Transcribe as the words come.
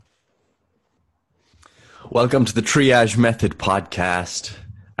Welcome to the Triage Method podcast.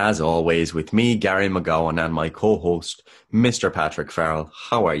 As always, with me, Gary McGowan, and my co-host, Mr. Patrick Farrell.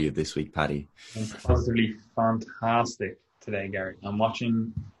 How are you this week, Paddy? I'm positively fantastic today, Gary. I'm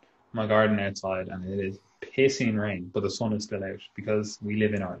watching my garden outside and it is pissing rain, but the sun is still out because we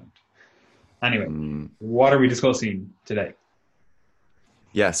live in Ireland. Anyway, what are we discussing today?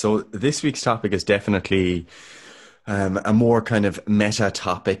 Yeah, so this week's topic is definitely a more kind of meta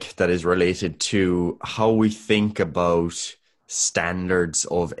topic that is related to how we think about standards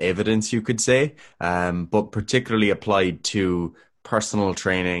of evidence, you could say, but particularly applied to personal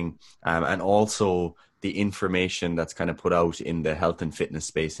training and also the information that's kind of put out in the health and fitness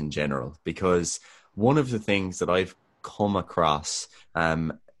space in general. Because one of the things that I've come across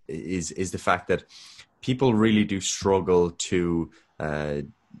is the fact that people really do struggle to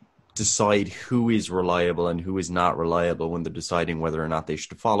decide who is reliable and who is not reliable when they're deciding whether or not they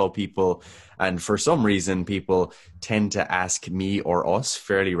should follow people. And for some reason, people tend to ask me or us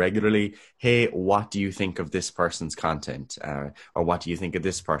fairly regularly, hey, what do you think of this person's content? Or what do you think of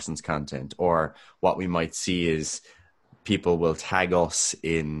this person's content? Or what we might see is people will tag us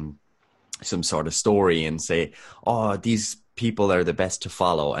in some sort of story and say, oh, these people are the best to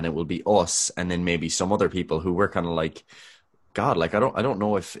follow. And it will be us. And then maybe some other people who we're kind of like, God, like I don't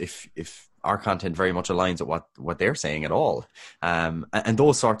know if our content very much aligns with what they're saying at all, and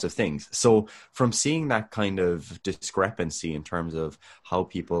those sorts of things. So from seeing that kind of discrepancy in terms of how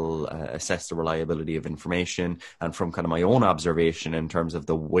people assess the reliability of information, and from kind of my own observation in terms of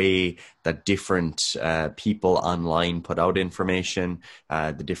the way that different people online put out information,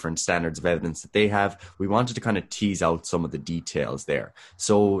 the different standards of evidence that they have, we wanted to kind of tease out some of the details there.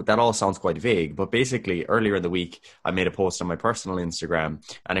 So that all sounds quite vague, but basically earlier in the week, I made a post on my personal Instagram,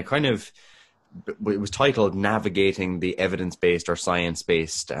 and it was titled Navigating the Evidence-Based or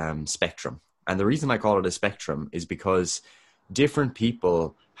Science-Based Spectrum. And the reason I call it a spectrum is because different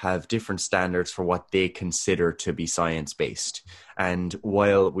people have different standards for what they consider to be science-based. And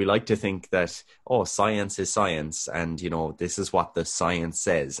while we like to think that, oh, science is science, and, this is what the science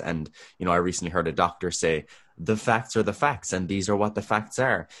says. And, I recently heard a doctor say, the facts are the facts, and these are what the facts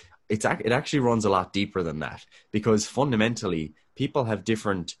are. It actually runs a lot deeper than that, because fundamentally, people have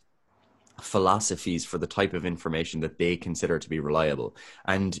different philosophies for the type of information that they consider to be reliable.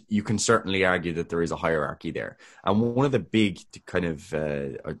 And you can certainly argue that there is a hierarchy there. And one of the big kind of,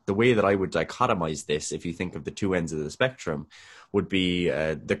 the way that I would dichotomize this, if you think of the two ends of the spectrum, would be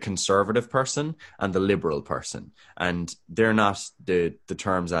the conservative person and the liberal person. And they're not the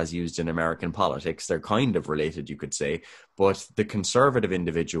terms as used in American politics. They're kind of related, you could say. But the conservative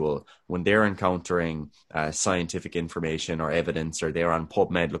individual, when they're encountering scientific information or evidence, or they're on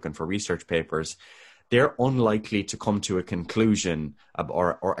PubMed looking for research papers, they're unlikely to come to a conclusion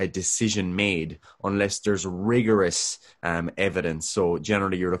or a decision made unless there's rigorous evidence. So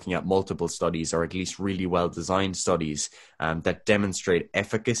generally you're looking at multiple studies, or at least really well-designed studies that demonstrate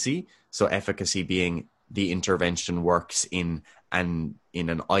efficacy. So efficacy being the intervention works in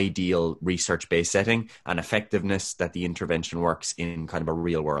an ideal research-based setting, and effectiveness that the intervention works in kind of a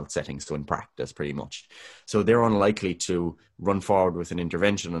real-world setting, so in practice pretty much. So they're unlikely to run forward with an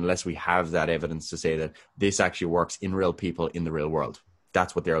intervention unless we have that evidence to say that this actually works in real people in the real world.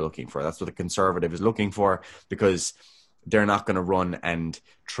 That's what they're looking for. That's what the conservative is looking for, because they're not going to run and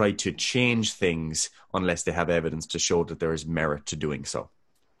try to change things unless they have evidence to show that there is merit to doing so.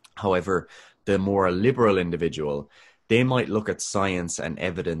 However, the more liberal individual, they might look at science and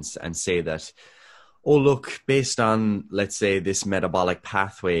evidence and say that, oh, look, based on, let's say, this metabolic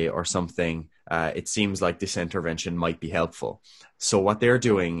pathway or something, it seems like this intervention might be helpful. So what they're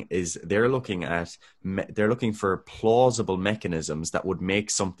doing is they're looking for plausible mechanisms that would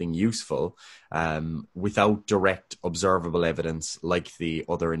make something useful without direct observable evidence, like the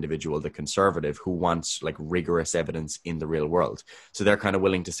other individual, the conservative, who wants like rigorous evidence in the real world. So they're kind of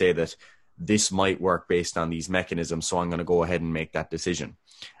willing to say that this might work based on these mechanisms, so I'm going to go ahead and make that decision.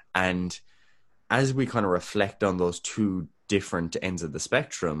 And as we kind of reflect on those two different ends of the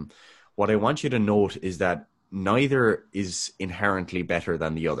spectrum, what I want you to note is that neither is inherently better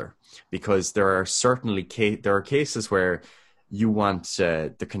than the other, because there are cases where you want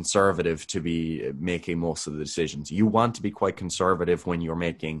the conservative to be making most of the decisions. You want to be quite conservative when you're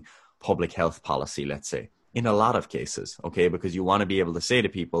making public health policy, let's say, in a lot of cases, okay, because you want to be able to say to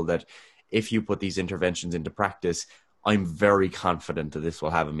people that if you put these interventions into practice, I'm very confident that this will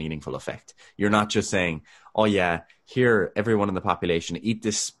have a meaningful effect. You're not just saying, oh yeah, here, everyone in the population, eat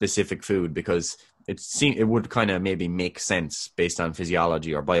this specific food because it would kind of maybe make sense based on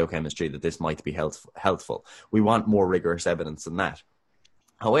physiology or biochemistry that this might be healthful. We want more rigorous evidence than that.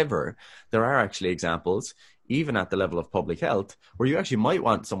 However, there are actually examples, even at the level of public health, where you actually might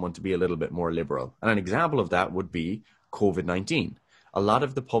want someone to be a little bit more liberal. And an example of that would be COVID-19. A lot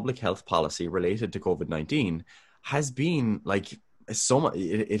of the public health policy related to COVID-19 has been like so much.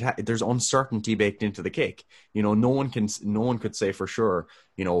 There's uncertainty baked into the cake. No one could say for sure.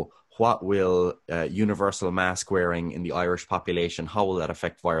 What will universal mask wearing in the Irish population, how will that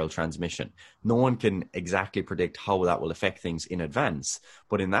affect viral transmission? No one can exactly predict how that will affect things in advance.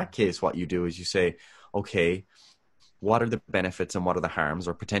 But in that case, what you do is you say, okay, what are the benefits and what are the harms,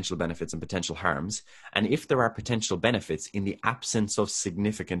 or potential benefits and potential harms? And if there are potential benefits in the absence of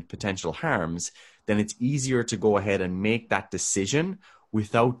significant potential harms, then it's easier to go ahead and make that decision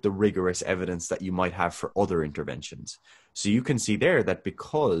without the rigorous evidence that you might have for other interventions. So you can see there that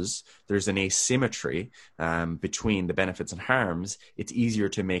because there's an asymmetry between the benefits and harms, it's easier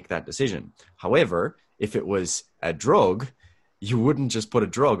to make that decision. However, if it was a drug, you wouldn't just put a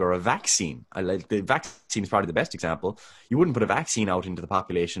drug or a vaccine. The vaccine is probably the best example. You wouldn't put a vaccine out into the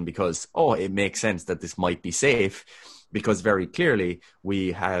population because, it makes sense that this might be safe, because very clearly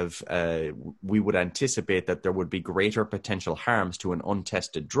we would anticipate that there would be greater potential harms to an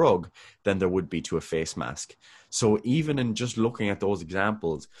untested drug than there would be to a face mask. So even in just looking at those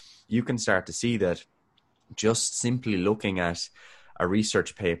examples, you can start to see that just simply looking at a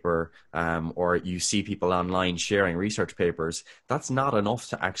research paper, or you see people online sharing research papers, that's not enough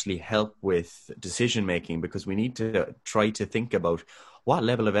to actually help with decision making, because we need to try to think about what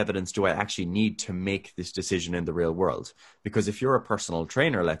level of evidence do I actually need to make this decision in the real world? Because if you're a personal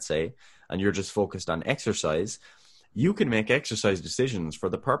trainer, let's say, and you're just focused on exercise, you can make exercise decisions for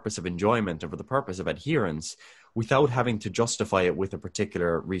the purpose of enjoyment and for the purpose of adherence without having to justify it with a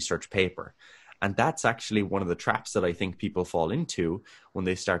particular research paper. And that's actually one of the traps that I think people fall into when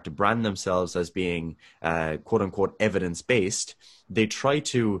they start to brand themselves as being quote unquote evidence-based. They try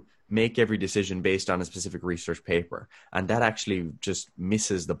to make every decision based on a specific research paper. And that actually just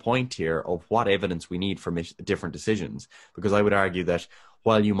misses the point here of what evidence we need for different decisions. Because I would argue that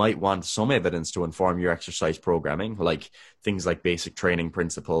while you might want some evidence to inform your exercise programming, like things like basic training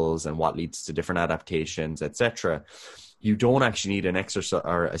principles and what leads to different adaptations, etc., you don't actually need an exercise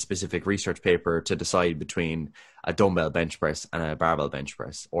or a specific research paper to decide between a dumbbell bench press and a barbell bench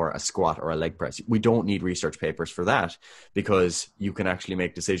press, or a squat or a leg press. We don't need research papers for that, because you can actually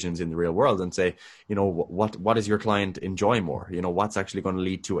make decisions in the real world and say, what does your client enjoy more? What's actually going to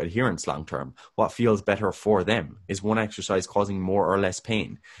lead to adherence long term? What feels better for them? Is one exercise causing more or less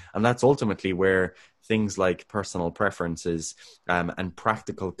pain? And that's ultimately where things like personal preferences and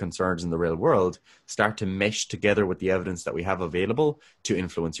practical concerns in the real world start to mesh together with the evidence that we have available to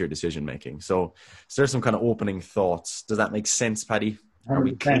influence your decision making. So there's some kind of opening thoughts. Does that make sense, Paddy? Are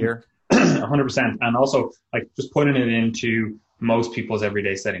we clear? 100%. And also, like, just putting it into most people's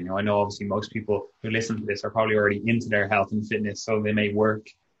everyday setting. I know obviously most people who listen to this are probably already into their health and fitness, so they may work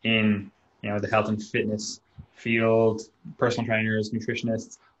in the health and fitness field, personal trainers,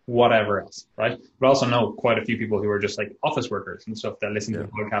 nutritionists, whatever else, right? But also know quite a few people who are just like office workers and stuff that listen to the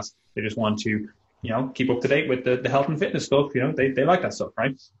podcast. They just want to, keep up to date with the health and fitness stuff. They like that stuff,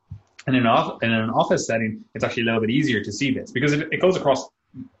 right? And in an office setting, it's actually a little bit easier to see this, because it goes across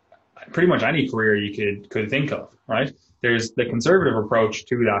pretty much any career you could think of, right? There's the conservative approach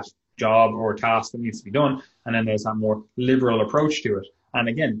to that job or task that needs to be done, and then there's that more liberal approach to it. And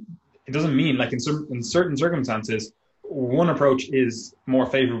again, it doesn't mean, like, in certain circumstances, one approach is more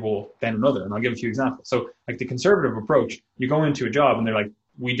favorable than another. And I'll give a few examples. So, like, the conservative approach, you go into a job and they're like,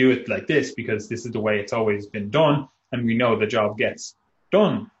 we do it like this because this is the way it's always been done, and we know the job gets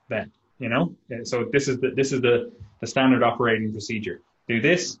done then, So this is the standard operating procedure. Do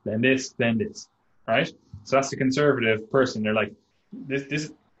this, then this, then this, right? So that's the conservative person. They're like,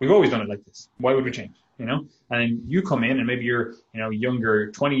 this we've always done it like this. Why would we change? And then you come in and maybe you're,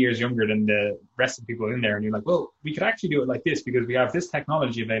 younger, 20 years younger than the rest of the people in there. And you're like, well, we could actually do it like this because we have this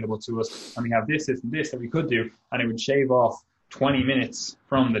technology available to us, and we have this, and this that we could do. And it would shave off 20 minutes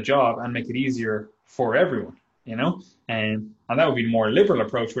from the job and make it easier for everyone, and that would be a more liberal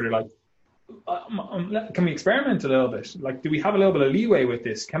approach, where they're like, can we experiment a little bit? Like, do we have a little bit of leeway with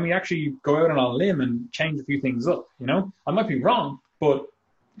this? Can we actually go out on a limb and change a few things up? I might be wrong, but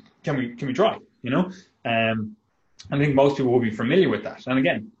can we try? I think most people will be familiar with that. And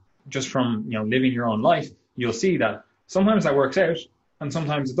again, just from living your own life, you'll see that sometimes that works out and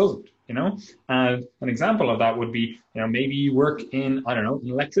sometimes it doesn't. And an example of that would be, maybe you work in, I don't know, an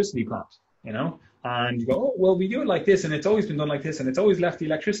electricity plant, and you go, oh, well, we do it like this, and it's always been done like this, and it's always left the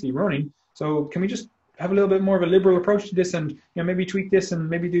electricity running. So can we just have a little bit more of a liberal approach to this, and maybe tweak this and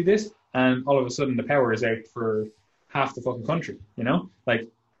maybe do this? And all of a sudden the power is out for half the fucking country. Like,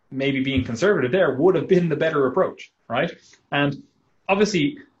 maybe being conservative there would have been the better approach, right? And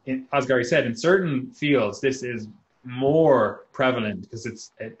obviously, as Gary said, in certain fields, this is more prevalent because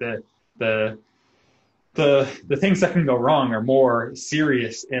it's the things that can go wrong are more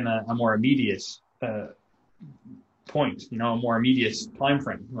serious in a more immediate point, a more immediate time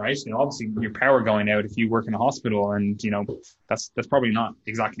frame, right? Obviously your power going out if you work in a hospital, and that's probably not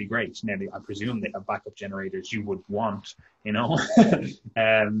exactly great. Now, I presume they have backup generators you would want,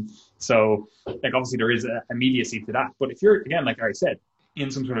 so like obviously there is immediacy to that. But if you're, again, like I said, in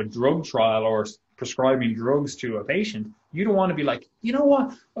some sort of drug trial or prescribing drugs to a patient, you don't want to be like, you know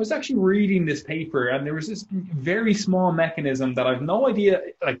what, I was actually reading this paper and there was this very small mechanism that I've no idea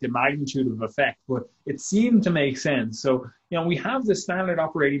like the magnitude of effect, but it seemed to make sense. So, we have the standard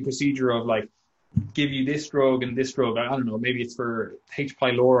operating procedure of like, give you this drug and this drug. I don't know, maybe it's for H.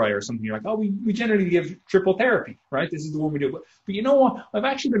 pylori or something. You're like, oh, we generally give triple therapy, right? This is the one we do. But you know what? I've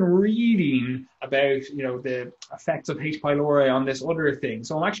actually been reading about, the effects of H. pylori on this other thing.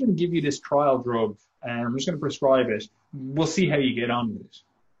 So I'm actually going to give you this trial drug and I'm just going to prescribe it. We'll see how you get on with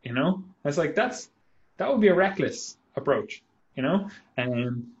it. It's like, that would be a reckless approach,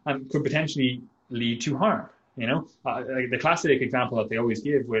 and could potentially lead to harm. The classic example that they always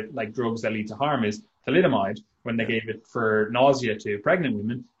give with like drugs that lead to harm is thalidomide, when they gave it for nausea to pregnant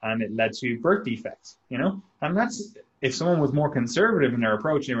women and it led to birth defects, and that's, if someone was more conservative in their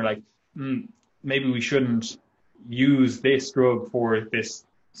approach and they were like, maybe we shouldn't use this drug for this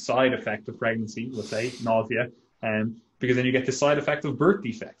side effect of pregnancy, let's say nausea, because then you get the side effect of birth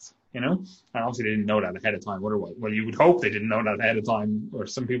defects, and obviously they didn't know that ahead of time. Otherwise, well, you would hope they didn't know that ahead of time, or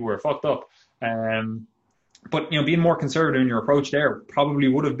some people were fucked up. But being more conservative in your approach there probably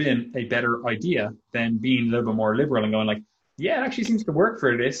would have been a better idea than being a little bit more liberal and going like, yeah, it actually seems to work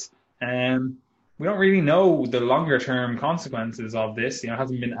for this. We don't really know the longer term consequences of this. It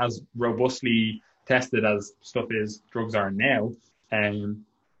hasn't been as robustly tested as drugs are now.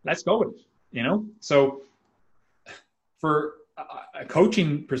 Let's go with it. So for a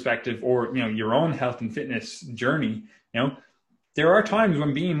coaching perspective, or your own health and fitness journey, there are times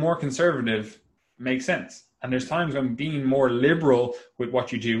when being more conservative makes sense. And there's times when being more liberal with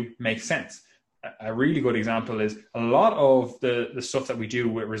what you do makes sense. A really good example is a lot of the stuff that we do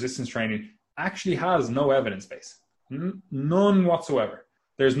with resistance training actually has no evidence base. None whatsoever.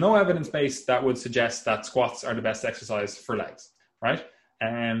 There's no evidence base that would suggest that squats are the best exercise for legs, right?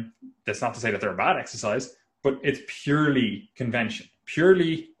 And that's not to say that they're a bad exercise, but it's purely convention,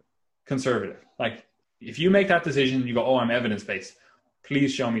 purely conservative. Like if you make that decision, you go, oh, I'm evidence-based.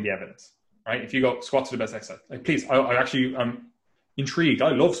 Please show me the evidence. Right? If you go, squats are the best exercise, like, please, I'm intrigued.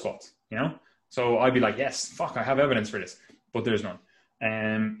 I love squats, So I'd be like, yes, fuck, I have evidence for this, but there's none.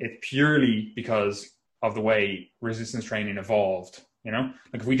 It's purely because of the way resistance training evolved, Like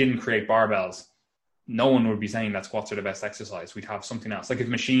if we didn't create barbells, no one would be saying that squats are the best exercise. We'd have something else. Like if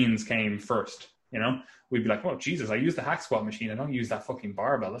machines came first, we'd be like, oh, Jesus, I use the hack squat machine. I don't use that fucking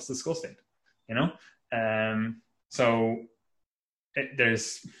barbell. That's disgusting, So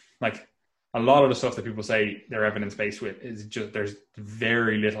there's like, a lot of the stuff that people say they're evidence-based with is just, there's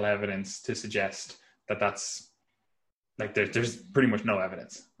very little evidence to suggest that that's like, there's pretty much no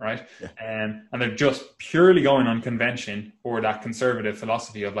evidence, right? Yeah. And they're just purely going on convention or that conservative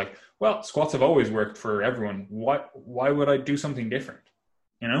philosophy of like, well, squats have always worked for everyone. Why would I do something different?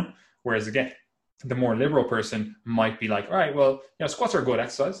 Whereas again, the more liberal person might be like, all right, well, squats are a good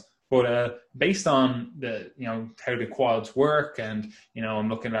exercise. But based on the, how the quads work, and I'm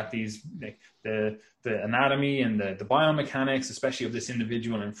looking at these like the anatomy and the biomechanics, especially of this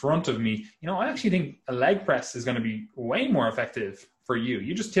individual in front of me, I actually think a leg press is going to be way more effective for you.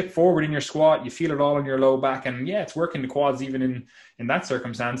 You just tip forward in your squat, you feel it all in your low back, and yeah, it's working the quads even in that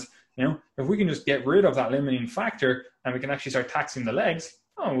circumstance. If we can just get rid of that limiting factor and we can actually start taxing the legs,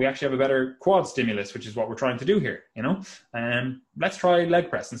 we actually have a better quad stimulus, which is what we're trying to do here, and let's try leg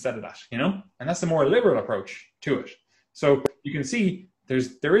press instead of that, and that's the more liberal approach to it. So you can see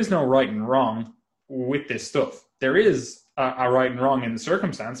there is no right and wrong with this stuff. There is a right and wrong in the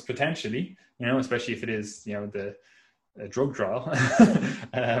circumstance, potentially, especially if it is, the drug trial,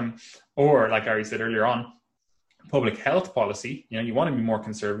 or like Ari said earlier on, public health policy. You want to be more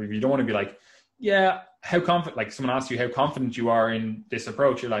conservative. You don't want to be like, yeah, how confident, like someone asks you how confident you are in this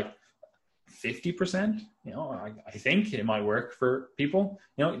approach, you're like 50%, I think it might work for people,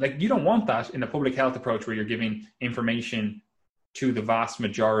 like you don't want that in a public health approach where you're giving information to the vast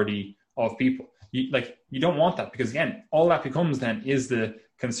majority of people. You don't want that, because again, all that becomes then is the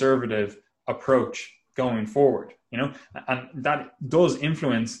conservative approach going forward, you know, and that does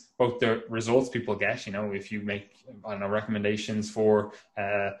influence both the results people get. You know, if you make, I don't know, recommendations for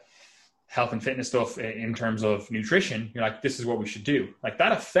health and fitness stuff in terms of nutrition, you're like, this is what we should do. Like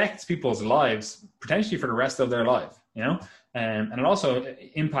that affects people's lives potentially for the rest of their life, you know, and it also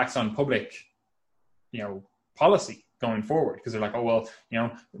impacts on public, you know, policy going forward, because they're like, oh, well, you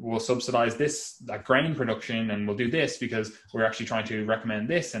know, we'll subsidize this, like grain production, and we'll do this because we're actually trying to recommend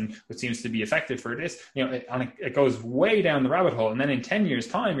this and it seems to be effective for this, you know, and it goes way down the rabbit hole. And then in 10 years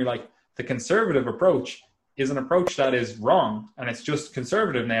time, you're like, the conservative approach is an approach that is wrong, and it's just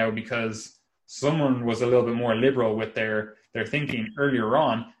conservative now because someone was a little bit more liberal with their thinking earlier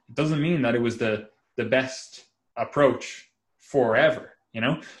on. It doesn't mean that it was the best approach forever, you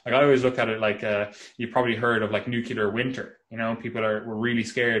know. Like I always look at it like you probably heard of like nuclear winter, you know. People were really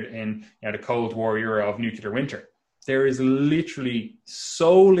scared in, you know, the Cold War era of nuclear winter. There is literally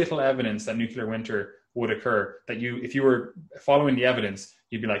so little evidence that nuclear winter would occur that if you were following the evidence,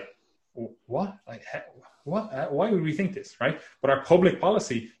 you'd be like, what? Like, what? Why would we think this, right? But our public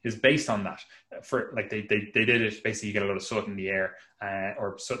policy is based on that. For like they did it basically. You get a lot of soot in the air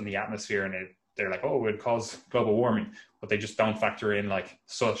or soot in the atmosphere, and they're like, oh, it would cause global warming, but they just don't factor in like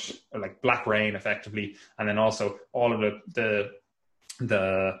soot or like black rain effectively, and then also all of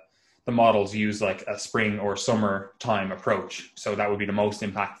the models use like a spring or summer time approach. So that would be the most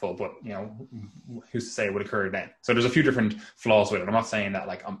impactful, but you know, who's to say it would occur then? So there's a few different flaws with it. I'm not saying that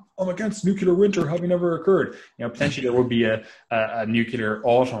like I'm against nuclear winter having never occurred. You know, potentially there would be a nuclear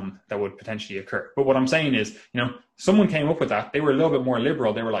autumn that would potentially occur. But what I'm saying is, you know, someone came up with that. They were a little bit more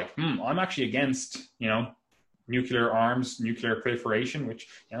liberal. They were like, I'm actually against, you know, nuclear arms, nuclear proliferation, which,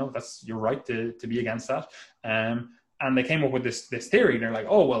 you know, that's, you're right to be against that. And they came up with this theory. They're like,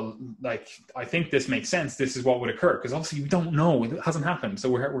 oh, well, like, I think this makes sense. This is what would occur. Because obviously we don't know. It hasn't happened.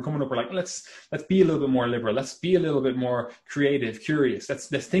 So we're coming up, we're like, let's be a little bit more liberal. Let's be a little bit more creative, curious. Let's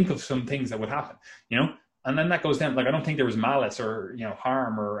think of some things that would happen, you know? And then that goes down. Like, I don't think there was malice or, you know,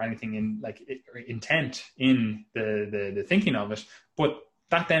 harm or anything in like intent in the thinking of it. But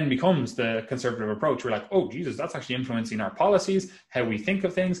that then becomes the conservative approach. We're like, oh, Jesus, that's actually influencing our policies, how we think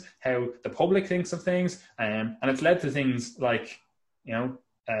of things, how the public thinks of things. And it's led to things like, you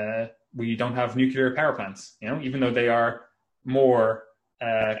know, we don't have nuclear power plants, you know, even though they are more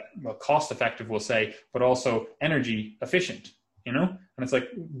cost effective, we'll say, but also energy efficient, you know? And it's like,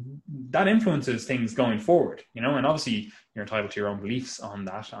 that influences things going forward, you know? And obviously you're entitled to your own beliefs on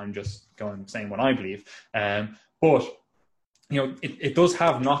that. I'm just saying what I believe. But you know, it does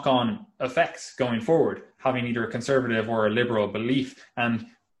have knock-on effects going forward, having either a conservative or a liberal belief. And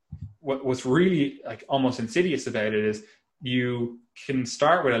what's really like almost insidious about it is you can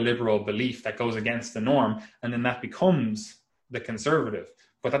start with a liberal belief that goes against the norm, and then that becomes the conservative.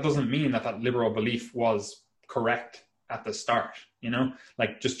 But that doesn't mean that liberal belief was correct at the start, you know?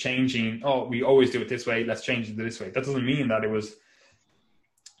 Like just changing, oh, we always do it this way, let's change it to this way. That doesn't mean that it was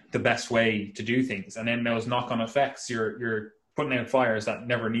the best way to do things. And then those knock-on effects, you're putting out fires that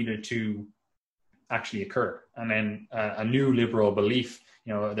never needed to actually occur. And then a new liberal belief,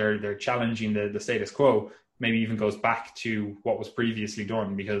 you know, they're challenging the status quo, maybe even goes back to what was previously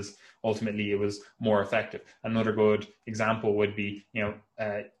done because ultimately it was more effective. Another good example would be, you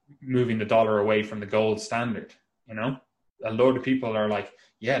know, moving the dollar away from the gold standard. You know, a load of people are like,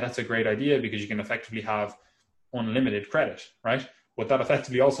 yeah, that's a great idea because you can effectively have unlimited credit, right? But that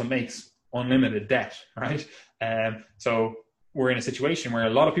effectively also makes unlimited debt, right? So we're in a situation where a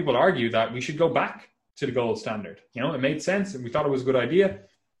lot of people argue that we should go back to the gold standard. You know, it made sense and we thought it was a good idea.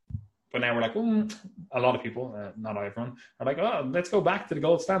 But now we're like, a lot of people, not everyone, are like, oh, let's go back to the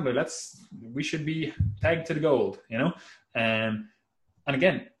gold standard. We should be pegged to the gold, you know? And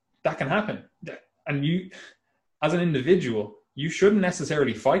again, that can happen. And you, as an individual, you shouldn't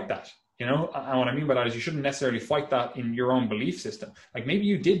necessarily fight that. You know, and what I mean by that is you shouldn't necessarily fight that in your own belief system. Like maybe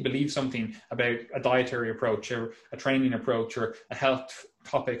you did believe something about a dietary approach or a training approach or a health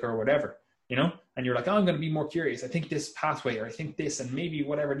topic or whatever, you know, and you're like, oh, I'm going to be more curious. I think this pathway, or I think this, and maybe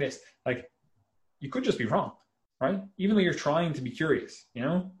whatever it is. Like you could just be wrong, right? Even though you're trying to be curious, you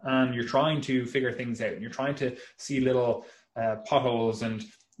know, and you're trying to figure things out and you're trying to see little potholes and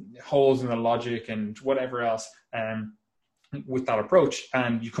holes in the logic and whatever else. With that approach,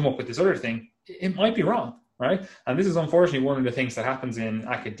 and you come up with this other thing, it might be wrong, right? And this is unfortunately one of the things that happens in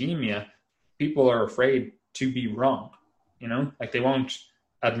academia. People are afraid to be wrong, you know, like they won't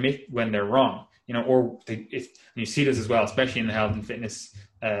admit when they're wrong, you know, or and you see this as well, especially in the health and fitness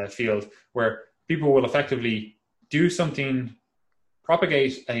field, where people will effectively do something,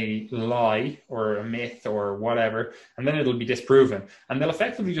 propagate a lie or a myth or whatever, and then it'll be disproven, and they'll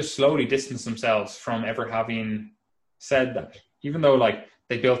effectively just slowly distance themselves from ever having said that, even though like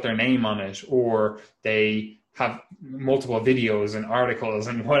they built their name on it, or they have multiple videos and articles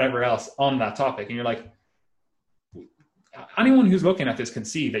and whatever else on that topic. And you're like, anyone who's looking at this can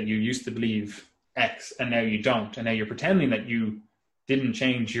see that you used to believe X and now you don't. And now you're pretending that you didn't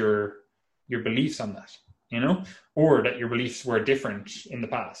change your beliefs on that, you know, or that your beliefs were different in the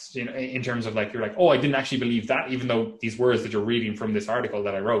past, you know, in terms of like, you're like, oh, I didn't actually believe that, even though these words that you're reading from this article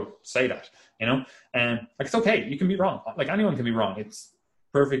that I wrote say that, you know, and like, it's okay. You can be wrong. Like anyone can be wrong. It's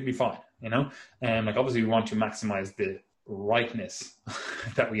perfectly fine, you know, and like, obviously we want to maximize the rightness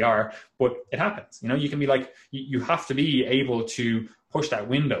that we are, but it happens, you know. You can be like, you have to be able to push that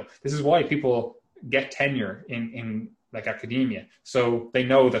window. This is why people get tenure in like academia, so they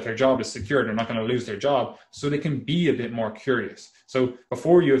know that their job is secure, they're not going to lose their job, so they can be a bit more curious. So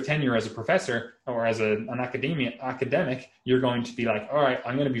before you have tenure as a professor or as an academic, you're going to be like, all right,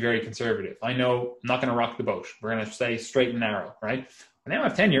 I'm going to be very conservative. I know I'm not going to rock the boat. We're going to stay straight and narrow, right? But now I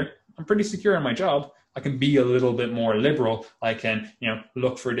have tenure, I'm pretty secure in my job. I can be a little bit more liberal. I can, you know,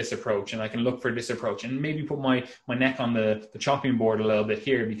 look for this approach, and I can look for this approach, and maybe put my neck on the chopping board a little bit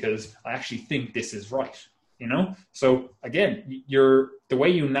here because I actually think this is right, you know? So again, the way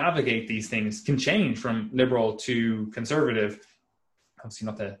you navigate these things can change from liberal to conservative. Obviously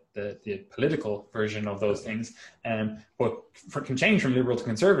not the political version of those things, but can change from liberal to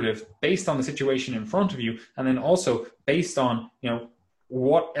conservative based on the situation in front of you, and then also based on, you know,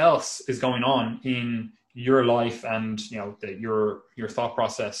 what else is going on in your life and, you know, your thought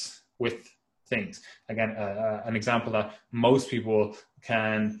process with things. Again, an example that most people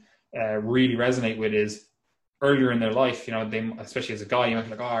can really resonate with is earlier in their life, you know, they, especially as a guy, you might be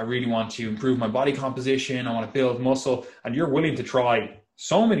like, oh, I really want to improve my body composition, I want to build muscle, and you're willing to try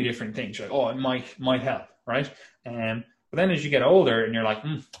so many different things. You're like, oh, it might help, right? But then as you get older and you're like,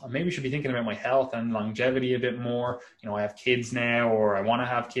 maybe I should be thinking about my health and longevity a bit more. You know, I have kids now, or I want to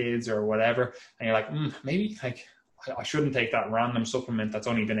have kids or whatever. And you're like, maybe like I shouldn't take that random supplement that's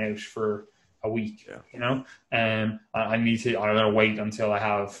only been out for a week, you know? I need to, I'm going to wait until I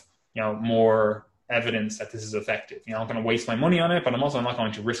have, you know, more evidence that this is effective. You know, I'm going to waste my money on it, but I'm also not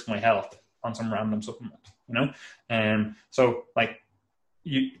going to risk my health on some random supplement, you know? So like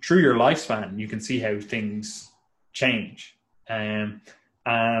through your lifespan, you can see how things change. And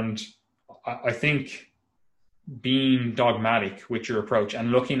I think being dogmatic with your approach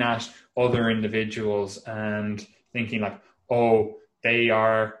and looking at other individuals and thinking like, oh, they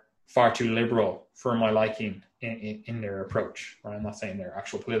are far too liberal for my liking in their approach. Right? I'm not saying their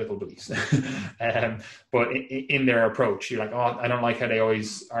actual political beliefs, but in their approach, you're like, oh, I don't like how they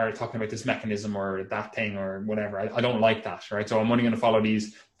always are talking about this mechanism or that thing or whatever. I don't like that, right? So I'm only going to follow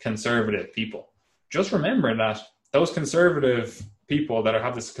these conservative people. Just remember that those conservative people that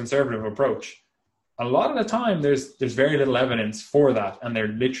have this conservative approach, a lot of the time there's very little evidence for that, and they're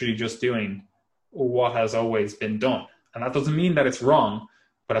literally just doing what has always been done. And that doesn't mean that it's wrong,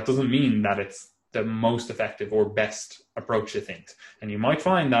 but that doesn't mean that it's the most effective or best approach to things. And you might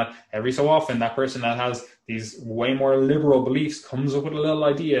find that every so often that person that has these way more liberal beliefs comes up with a little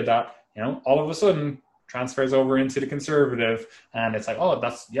idea that, you know, all of a sudden transfers over into the conservative, and it's like, oh,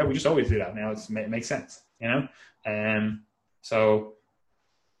 we just always do that now. It makes sense, you know? So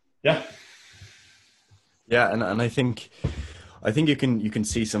yeah. And I think you can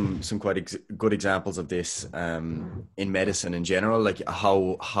see some quite good examples of this in medicine in general, like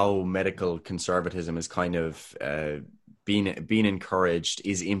how medical conservatism is kind of being encouraged,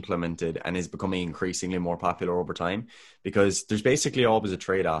 is implemented, and is becoming increasingly more popular over time, because there's basically always a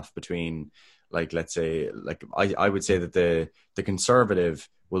trade-off between, like, let's say, like I would say that the conservative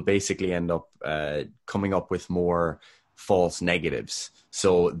will basically end up coming up with more false negatives.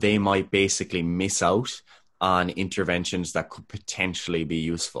 So they might basically miss out on interventions that could potentially be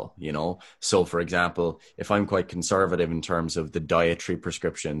useful, you know? So for example, if I'm quite conservative in terms of the dietary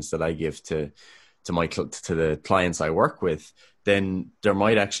prescriptions that I give to the clients I work with, then there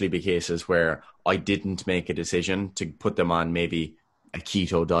might actually be cases where I didn't make a decision to put them on maybe a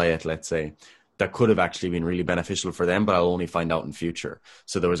keto diet, let's say, that could have actually been really beneficial for them, but I'll only find out in future.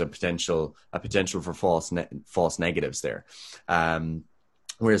 So there was a potential for false negatives there.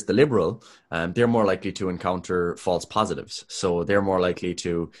 Whereas the liberal, they're more likely to encounter false positives. So they're more likely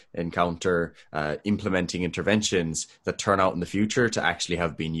to encounter implementing interventions that turn out in the future to actually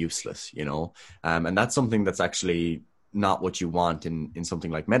have been useless, you know? And that's something that's actually not what you want in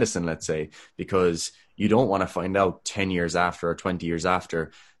something like medicine, let's say, because you don't want to find out 10 years after or 20 years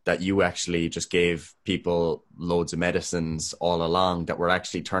after that you actually just gave people loads of medicines all along that were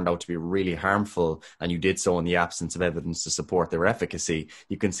actually turned out to be really harmful, and you did so in the absence of evidence to support their efficacy,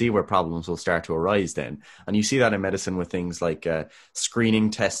 you can see where problems will start to arise then. And you see that in medicine with things like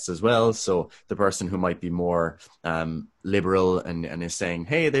screening tests as well. So the person who might be more liberal and is saying,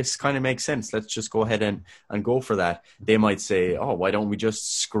 hey, this kind of makes sense, let's just go ahead and go for that, they might say, oh, why don't we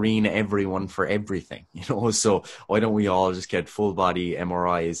just screen everyone for everything? So why don't we all just get full body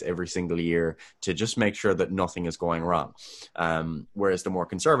MRIs every single year to just make sure that nothing is going wrong? Whereas the more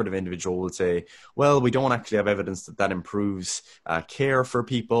conservative individual will say, well, we don't actually have evidence that improves care for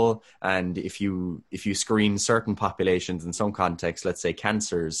people, and if you screen certain populations in some contexts, let's say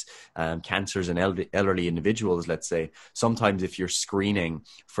cancers in elderly individuals, let's say, sometimes if you're screening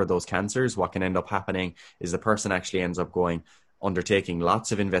for those cancers, what can end up happening is the person actually ends up undertaking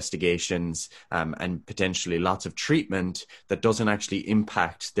lots of investigations and potentially lots of treatment that doesn't actually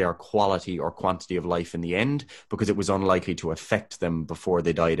impact their quality or quantity of life in the end, because it was unlikely to affect them before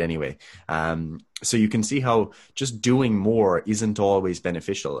they died anyway. So you can see how just doing more isn't always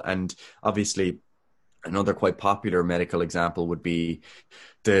beneficial. And obviously, another quite popular medical example would be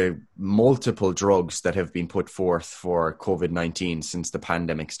the multiple drugs that have been put forth for COVID-19 since the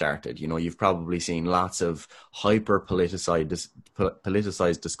pandemic started. You've probably seen lots of politicized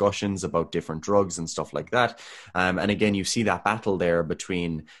discussions about different drugs and stuff like that. And again, you see that battle there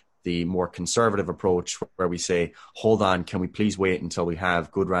between the more conservative approach, where we say, hold on, can we please wait until we have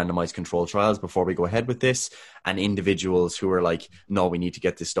good randomized control trials before we go ahead with this? And individuals who are like, no, we need to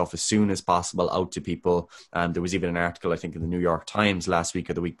get this stuff as soon as possible out to people. There was even an article, I think, in the New York Times last week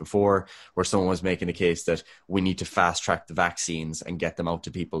or the week before, where someone was making the case that we need to fast track the vaccines and get them out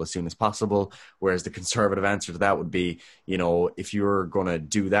to people as soon as possible. Whereas the conservative answer to that would be, if you're going to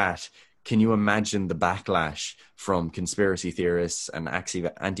do that, can you imagine the backlash from conspiracy theorists and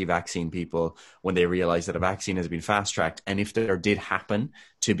anti-vaccine people when they realize that a vaccine has been fast-tracked, and if there did happen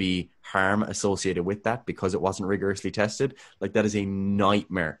to be harm associated with that because it wasn't rigorously tested? Like, that is a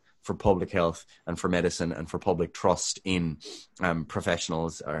nightmare for public health and for medicine and for public trust in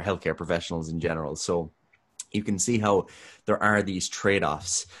professionals or healthcare professionals in general. So you can see how there are these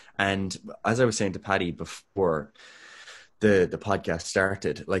trade-offs. And as I was saying to Paddy before the podcast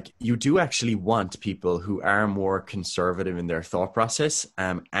started, like, you do actually want people who are more conservative in their thought process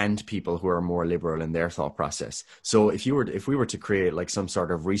and people who are more liberal in their thought process. So if we were to create like some sort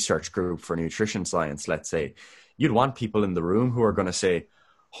of research group for nutrition science, let's say, you'd want people in the room who are going to say,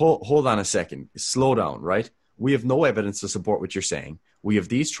 hold on a second, slow down, right? We have no evidence to support what you're saying. We have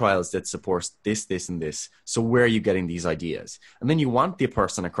these trials that support this, this, and this. So where are you getting these ideas? And then you want the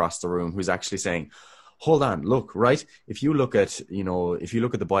person across the room who's actually saying, hold on, look, right? If you look at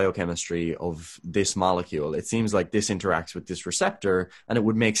the biochemistry of this molecule, it seems like this interacts with this receptor, and it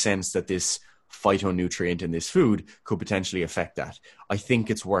would make sense that this phytonutrient in this food could potentially affect that. I think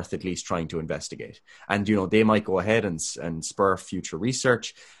it's worth at least trying to investigate. And, they might go ahead and spur future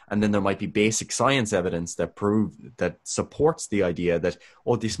research. And then there might be basic science evidence that supports the idea that,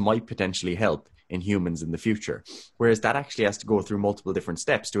 oh, this might potentially help in humans in the future. Whereas that actually has to go through multiple different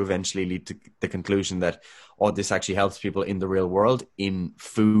steps to eventually lead to the conclusion that, oh, this actually helps people in the real world in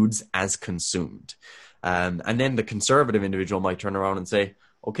foods as consumed. And then the conservative individual might turn around and say,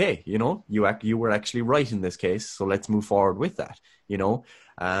 okay, you were actually right in this case, so let's move forward with that,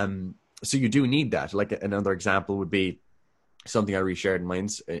 So you do need that. Like, another example would be something I reshared in my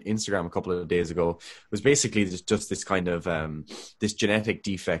Instagram a couple of days ago. It was basically just this kind of this genetic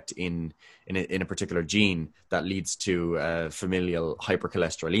defect in a particular gene that leads to familial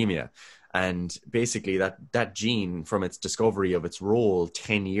hypercholesterolemia. And basically that gene, from its discovery of its role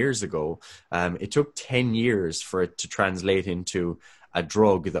 10 years ago, it took 10 years for it to translate into a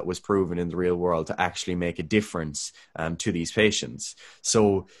drug that was proven in the real world to actually make a difference to these patients.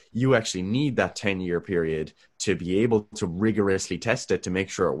 So you actually need that 10-year period to be able to rigorously test it to make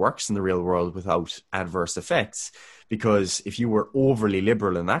sure it works in the real world without adverse effects. Because if you were overly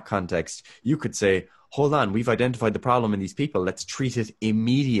liberal in that context, you could say, hold on, we've identified the problem in these people, let's treat it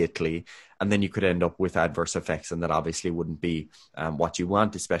immediately. And then you could end up with adverse effects, and that obviously wouldn't be what you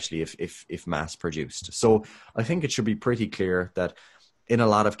want, especially if mass produced. So I think it should be pretty clear that in a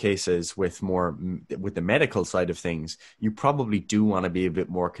lot of cases with the medical side of things, you probably do want to be a bit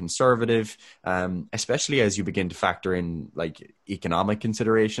more conservative, especially as you begin to factor in like economic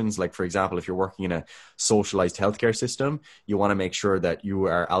considerations. Like, for example, if you're working in a socialized healthcare system, you want to make sure that you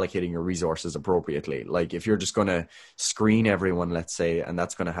are allocating your resources appropriately. Like, if you're just going to screen everyone, let's say, and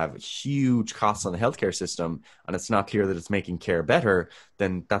that's going to have huge costs on the healthcare system, and it's not clear that it's making care better,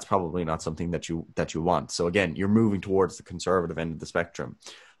 then that's probably not something that you want. So again, you're moving towards the conservative end of the spectrum.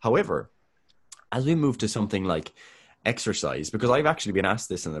 However, as we move to something like exercise, because I've actually been asked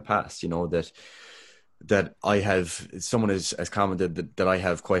this in the past, that I have, someone has commented that I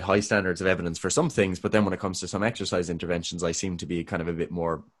have quite high standards of evidence for some things, but then when it comes to some exercise interventions, I seem to be kind of a bit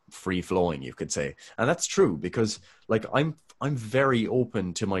more free flowing, you could say. And that's true, because like I'm very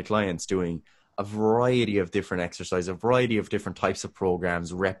open to my clients doing a variety of different exercise, a variety of different types of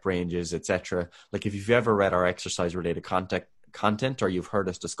programs, rep ranges, etc. Like if you've ever read our exercise related content or you've heard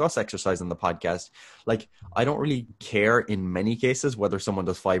us discuss exercise on the podcast, like I don't really care in many cases whether someone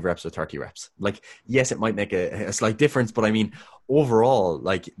does 5 reps or 30 reps. Like, yes, it might make a slight difference, but I mean, overall,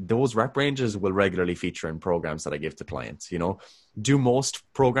 like those rep ranges will regularly feature in programs that I give to clients. Do most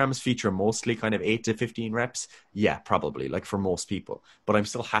programs feature mostly kind of 8 to 15 reps? Yeah, probably, like for most people, but I'm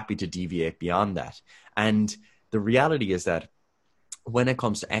still happy to deviate beyond that. And the reality is that when it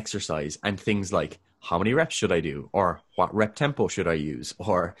comes to exercise and things like how many reps should I do, or what rep tempo should I use,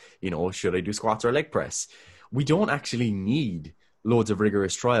 or, should I do squats or leg press? We don't actually need loads of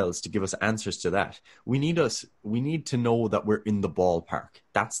rigorous trials to give us answers to that. We need to know that we're in the ballpark.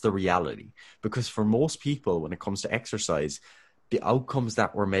 That's the reality. Because for most people, when it comes to exercise, the outcomes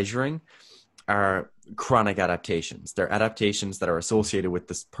that we're measuring are chronic adaptations. They're adaptations that are associated with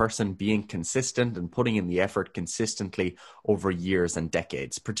this person being consistent and putting in the effort consistently over years and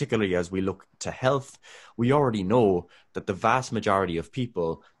decades. Particularly as we look to health, we already know that the vast majority of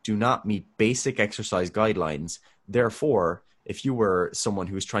people do not meet basic exercise guidelines. Therefore, if you were someone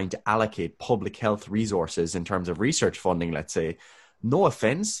who is trying to allocate public health resources in terms of research funding, let's say, no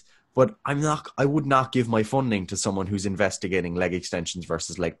offense, but I would not give my funding to someone who's investigating leg extensions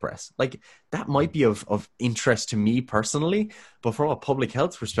versus leg press. Like that might be of interest to me personally, but from a public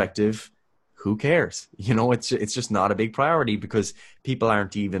health perspective, who cares? It's just not a big priority because people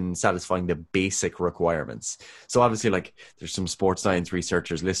aren't even satisfying the basic requirements. So obviously, like, there's some sports science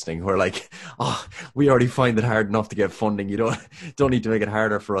researchers listening who are like, oh, we already find it hard enough to get funding. You don't need to make it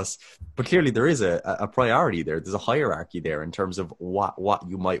harder for us. But clearly there is a priority there. There's a hierarchy there in terms of what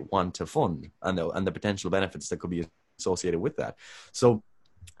you might want to fund and the potential benefits that could be associated with that. So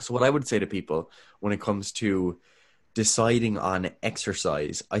what I would say to people when it comes to deciding on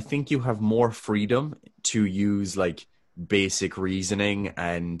exercise, I think you have more freedom to use like basic reasoning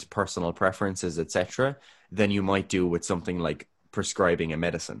and personal preferences, etc., than you might do with something like prescribing a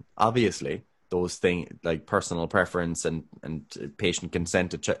medicine. Obviously, those things like personal preference and patient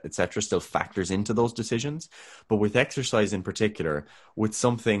consent, etc., still factors into those decisions. But with exercise in particular, with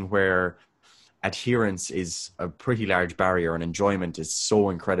something where adherence is a pretty large barrier and enjoyment is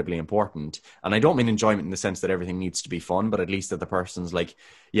so incredibly important. And I don't mean enjoyment in the sense that everything needs to be fun, but at least that the person's like,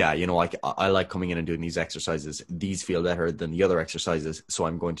 yeah, I like coming in and doing these exercises. These feel better than the other exercises, so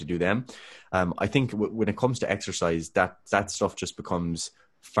I'm going to do them. I think when it comes to exercise, that stuff just becomes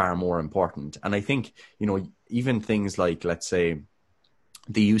far more important. And I think, even things like, let's say,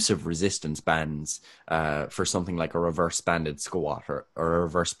 the use of resistance bands for something like a reverse banded squat or a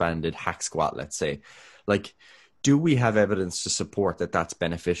reverse banded hack squat, let's say, like, do we have evidence to support that that's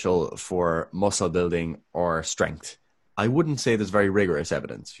beneficial for muscle building or strength? I wouldn't say there's very rigorous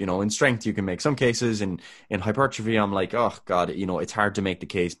evidence. In strength, you can make some cases. In hypertrophy, I'm like, oh God, it's hard to make the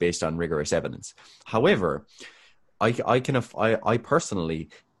case based on rigorous evidence. However, I personally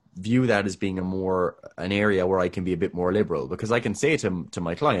view that as being an area where I can be a bit more liberal, because I can say to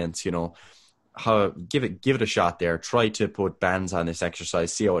my clients, give it a shot there, try to put bands on this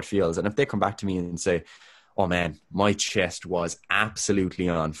exercise, see how it feels. And if they come back to me and say, oh man, my chest was absolutely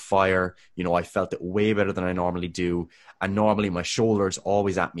on fire, I felt it way better than I normally do, and normally my shoulders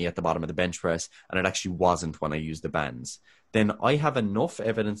always at me at the bottom of the bench press, and it actually wasn't when I used the bands, then I have enough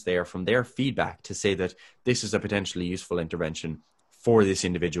evidence there from their feedback to say that this is a potentially useful intervention for this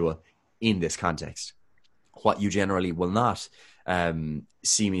individual in this context. What you generally will not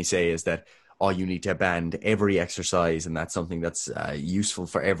see me say is that, oh, you need to band every exercise and that's something that's useful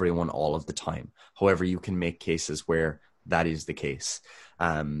for everyone all of the time. However, you can make cases where that is the case.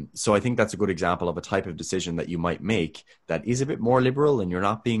 So I think that's a good example of a type of decision that you might make that is a bit more liberal and you're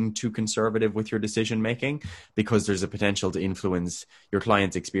not being too conservative with your decision making, because there's a potential to influence your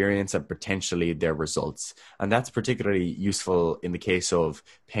client's experience and potentially their results. And that's particularly useful in the case of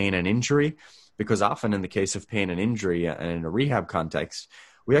pain and injury, because often in the case of pain and injury and in a rehab context,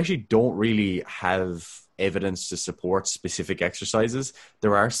 we actually don't really have evidence to support specific exercises.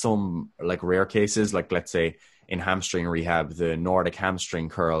 There are some like rare cases, like let's say in hamstring rehab, the Nordic hamstring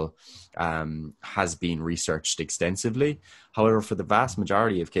curl has been researched extensively. However, for the vast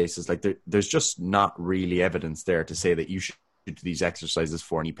majority of cases, like there's just not really evidence there to say that you should to these exercises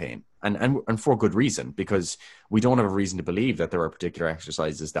for knee pain, and for good reason, because we don't have a reason to believe that there are particular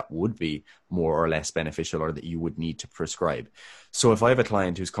exercises that would be more or less beneficial or that you would need to prescribe. So if I have a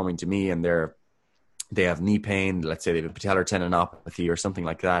client who's coming to me and they have knee pain, let's say they have a patellar tendinopathy or something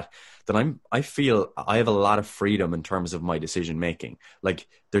like that, then I feel I have a lot of freedom in terms of my decision making. Like,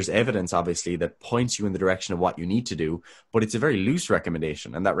 there's evidence obviously that points you in the direction of what you need to do, but it's a very loose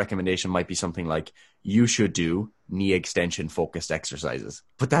recommendation. And that recommendation might be something like, you should do knee extension focused exercises.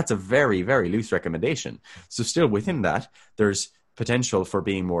 But that's a very, very loose recommendation. So still within that, there's potential for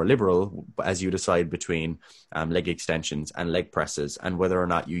being more liberal as you decide between leg extensions and leg presses, and whether or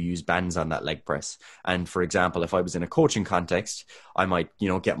not you use bands on that leg press. And for example, if I was in a coaching context, I might,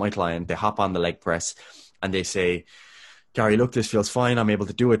 get my client, they hop on the leg press and they say, Gary, look, this feels fine. I'm able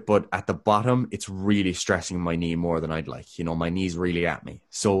to do it. But at the bottom, it's really stressing my knee more than I'd like. My knee's really at me.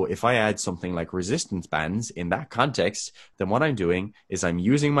 So if I add something like resistance bands in that context, then what I'm doing is I'm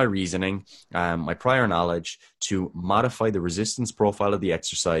using my reasoning, my prior knowledge to modify the resistance profile of the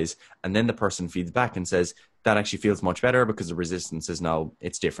exercise. And then the person feeds back and says, that actually feels much better because the resistance is now,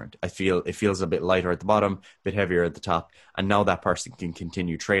 it's different. It feels a bit lighter at the bottom, a bit heavier at the top. And now that person can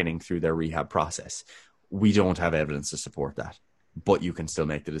continue training through their rehab process. We don't have evidence to support that, but you can still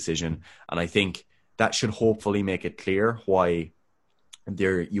make the decision. And I think that should hopefully make it clear why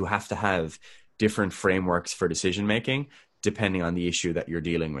you have to have different frameworks for decision making depending on the issue that you're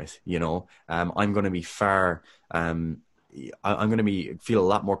dealing with. I'm going to be feel a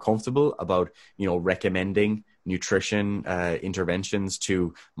lot more comfortable about recommending nutrition interventions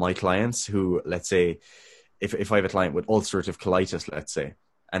to my clients who, let's say, if I have a client with ulcerative colitis, let's say,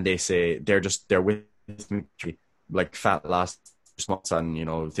 and they say they're with like fat loss months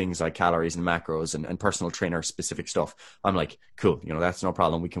on things like calories and macros and personal trainer specific stuff, I'm like, cool, that's no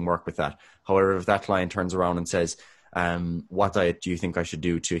problem, we can work with that. However, if that client turns around and says, what diet do you think I should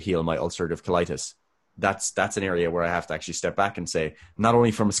do to heal my ulcerative colitis, that's an area where I have to actually step back and say, not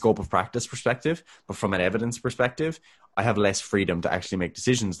only from a scope of practice perspective, but from an evidence perspective, I have less freedom to actually make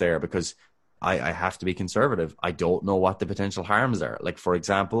decisions there, because I have to be conservative. I don't know what the potential harms are. Like, for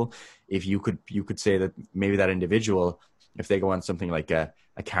example, if you could say that maybe that individual, if they go on something like a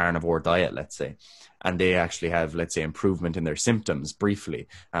carnivore diet, let's say, and they actually have, let's say, improvement in their symptoms briefly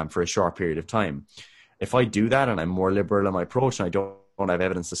for a short period of time. If I do that and I'm more liberal in my approach and I don't have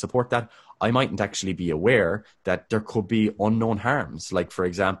evidence to support that, I mightn't actually be aware that there could be unknown harms. Like, for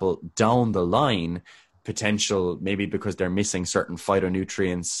example, down the line, potential, maybe because they're missing certain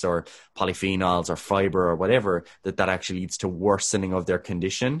phytonutrients or polyphenols or fiber or whatever, that actually leads to worsening of their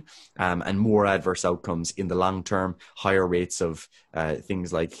condition and more adverse outcomes in the long term, higher rates of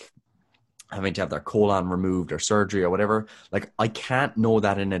things like having to have their colon removed or surgery or whatever. Like, I can't know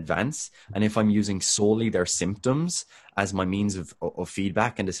that in advance. And if I'm using solely their symptoms as my means of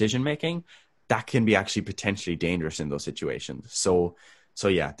feedback and decision making, that can be actually potentially dangerous in those situations. So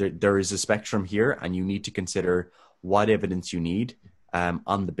yeah, there is a spectrum here, and you need to consider what evidence you need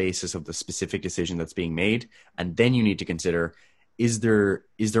on the basis of the specific decision that's being made. And then you need to consider, is there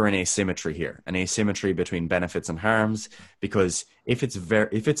an asymmetry here, an asymmetry between benefits and harms? Because if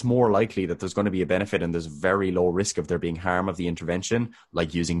it's more likely that there's going to be a benefit and there's very low risk of there being harm of the intervention,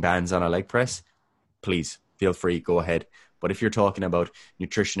 like using bands on a leg press, please feel free, go ahead. But if you're talking about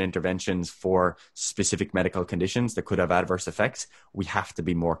nutrition interventions for specific medical conditions that could have adverse effects, we have to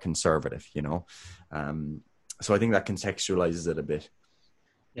be more conservative, So I think that contextualizes it a bit.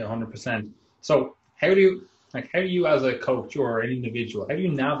 Yeah, 100%. So how do you as a coach or an individual, how do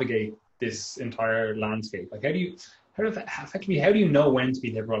you navigate this entire landscape? Like, how do you know when to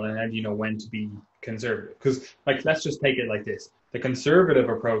be liberal and how do you know when to be conservative? Because, like, let's just take it like this. The conservative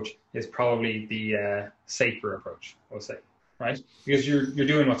approach is probably the safer approach, I'll say, right? Because you're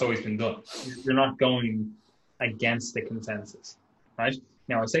doing what's always been done. You're not going against the consensus, right?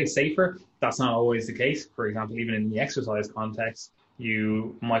 Now, I say safer, that's not always the case. For example, even in the exercise context,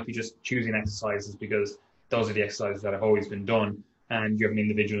 you might be just choosing exercises because those are the exercises that have always been done, and you have an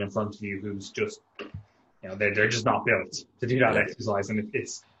individual in front of you who's just, they're just not built to do that exercise, and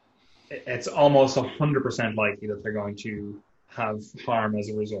it's almost 100% likely that they're going to have harm as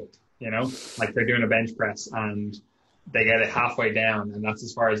a result. Like, they're doing a bench press and they get it halfway down, and that's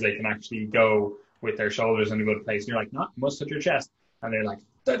as far as they can actually go with their shoulders in a good place. And you're like, no, you must touch your chest, and they're like,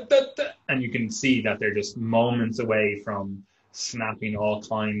 da, da, da. And you can see that they're just moments away from snapping all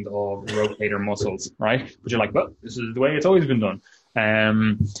kind of rotator muscles, right? But you're like, well, this is the way it's always been done.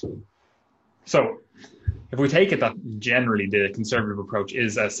 So if we take it that generally the conservative approach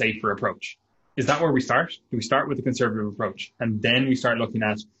is a safer approach, is that where we start? Do we start with the conservative approach and then we start looking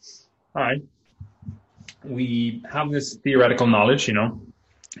at, all right, we have this theoretical knowledge,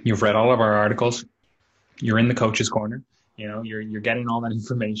 you've read all of our articles, you're in the coach's corner, you're getting all that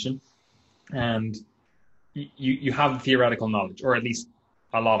information, and you have theoretical knowledge, or at least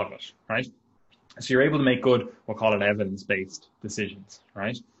a lot of it, right? So you're able to make good, we'll call it evidence-based decisions,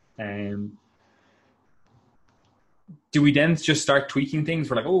 right? Um, do we then just start tweaking things?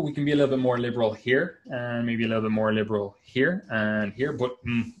 We're like, oh, we can be a little bit more liberal here and maybe a little bit more liberal here and here, but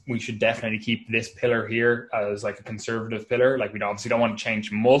we should definitely keep this pillar here as like a conservative pillar. Like we obviously don't want to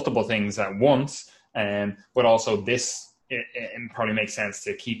change multiple things at once, but also this, it probably makes sense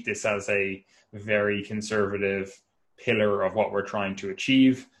to keep this as a very conservative pillar of what we're trying to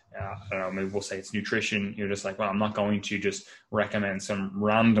achieve. I don't know, maybe we'll say it's nutrition. You're just like, well, I'm not going to just recommend some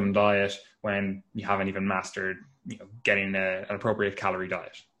random diet when you haven't even mastered, getting an appropriate calorie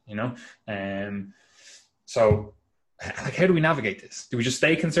diet, so like, how do we navigate this? Do we just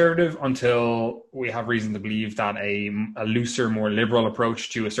stay conservative until we have reason to believe that a looser, more liberal approach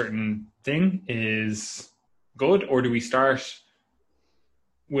to a certain thing is good? Or do we start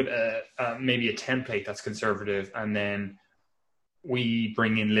with maybe a template that's conservative, and then we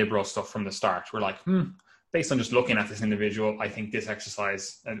bring in liberal stuff from the start? We're like, based on just looking at this individual, I think this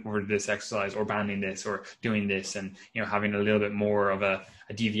exercise or banning this or doing this, and having a little bit more of a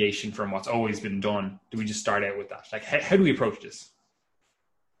deviation from what's always been done. Do we just start out with that? Like, how do we approach this?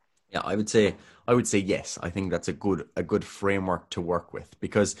 Yeah, I would say yes. I think that's a good framework to work with,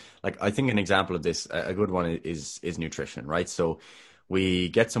 because like I think an example of this, a good one is nutrition, right? So we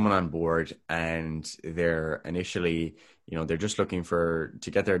get someone on board and they're initially, they're just looking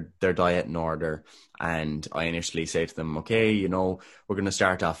to get their diet in order. And I initially say to them, okay, we're going to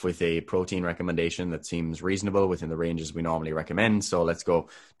start off with a protein recommendation that seems reasonable within the ranges we normally recommend. So let's go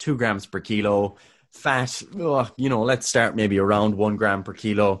 2 grams per kilo. Fat, let's start maybe around 1 gram per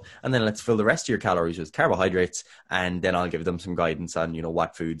kilo, and then let's fill the rest of your calories with carbohydrates. And then I'll give them some guidance on,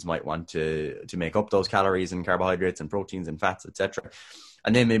 what foods might want to make up those calories and carbohydrates and proteins and fats, etc.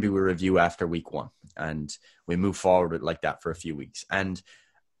 And then maybe we review after week 1 and we move forward with like that for a few weeks. And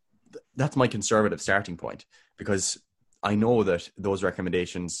that's my conservative starting point, because I know that those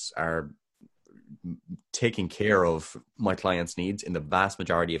recommendations are taking care of my clients' needs in the vast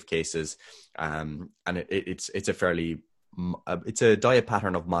majority of cases, and it's a diet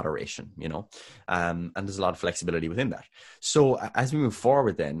pattern of moderation, and there's a lot of flexibility within that. So as we move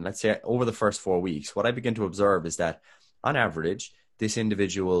forward, then let's say over the first 4 weeks, what I begin to observe is that on average, this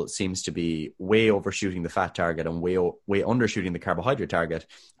individual seems to be way overshooting the fat target and way undershooting the carbohydrate target,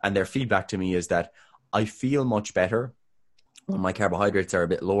 and their feedback to me is that I feel much better when my carbohydrates are a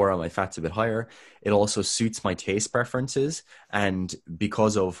bit lower and my fat's a bit higher. It also suits my taste preferences. And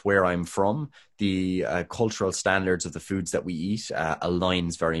because of where I'm from, the cultural standards of the foods that we eat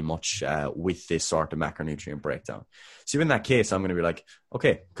aligns very much with this sort of macronutrient breakdown. So in that case, I'm going to be like,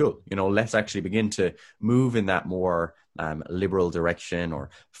 okay, cool. Let's actually begin to move in that more liberal direction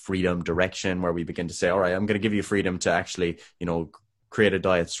or freedom direction, where we begin to say, all right, I'm going to give you freedom to actually, create a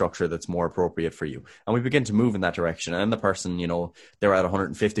diet structure that's more appropriate for you. And we begin to move in that direction. And the person, they're at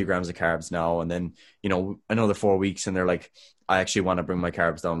 150 grams of carbs now. And then, another 4 weeks and they're like, I actually want to bring my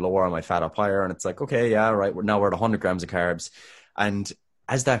carbs down lower and my fat up higher. And it's like, okay, yeah, right. We're at 100 grams of carbs. And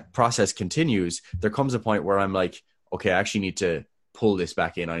as that process continues, there comes a point where I'm like, okay, I actually need to pull this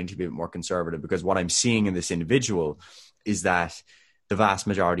back in. I need to be a bit more conservative, because what I'm seeing in this individual is that the vast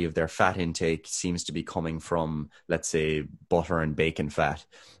majority of their fat intake seems to be coming from, let's say, butter and bacon fat.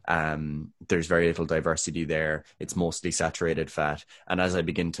 There's very little diversity there. It's mostly saturated fat. And as I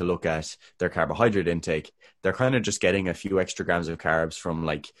begin to look at their carbohydrate intake, they're kind of just getting a few extra grams of carbs from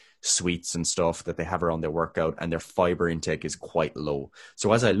like sweets and stuff that they have around their workout, and their fiber intake is quite low.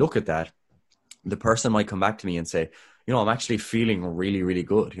 So as I look at that, the person might come back to me and say, I'm actually feeling really, really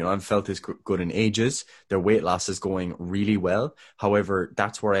good. I've felt this good in ages. Their weight loss is going really well. However,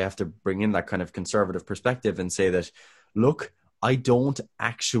 that's where I have to bring in that kind of conservative perspective and say that, look, I don't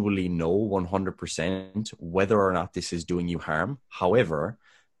actually know 100% whether or not this is doing you harm. However,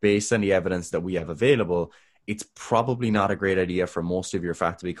 based on the evidence that we have available, it's probably not a great idea for most of your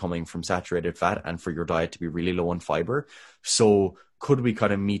fat to be coming from saturated fat and for your diet to be really low in fiber. So could we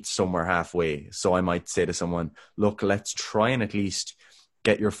kind of meet somewhere halfway? So I might say to someone, look, let's try and at least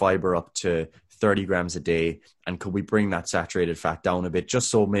get your fiber up to 30 grams a day. And could we bring that saturated fat down a bit? Just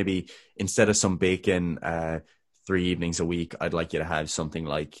so maybe instead of some bacon 3 evenings a week, I'd like you to have something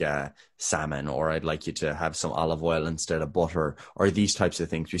like salmon, or I'd like you to have some olive oil instead of butter, or these types of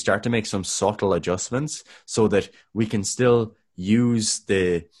things. We start to make some subtle adjustments so that we can still use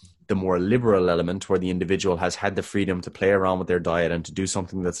the the more liberal element where the individual has had the freedom to play around with their diet and to do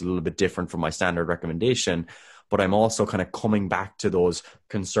something that's a little bit different from my standard recommendation. But I'm also kind of coming back to those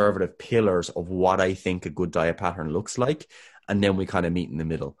conservative pillars of what I think a good diet pattern looks like. And then we kind of meet in the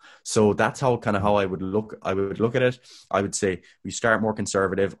middle. So that's how I would look at it. I would say we start more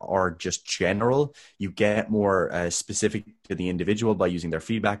conservative or just general. You get more specific to the individual by using their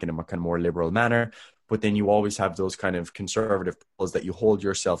feedback in a kind of more liberal manner. But then you always have those kind of conservative pulls that you hold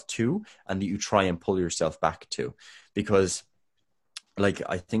yourself to and that you try and pull yourself back to. Because like,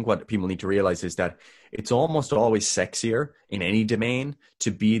 I think what people need to realize is that it's almost always sexier in any domain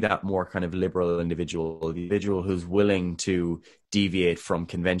to be that more kind of liberal individual, the individual who's willing to deviate from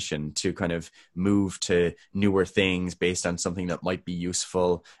convention, to kind of move to newer things based on something that might be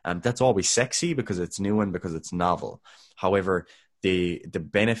useful. And that's always sexy because it's new and because it's novel. However, the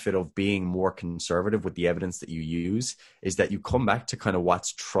benefit of being more conservative with the evidence that you use is that you come back to kind of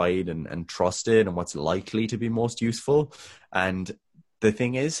what's tried and trusted and what's likely to be most useful. And the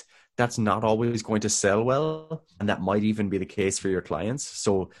thing is, that's not always going to sell well. And that might even be the case for your clients.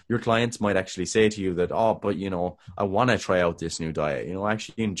 So your clients might actually say to you that, oh, but, I want to try out this new diet. I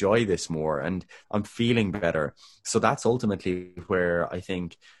actually enjoy this more and I'm feeling better. So that's ultimately where I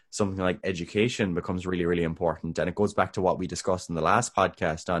think something like education becomes really, really important. And it goes back to what we discussed in the last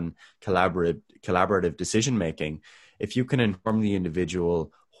podcast on collaborative decision-making. If you can inform the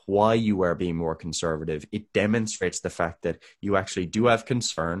individual why you are being more conservative, it demonstrates the fact that you actually do have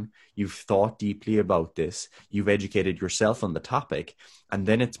concern, you've thought deeply about this, you've educated yourself on the topic, and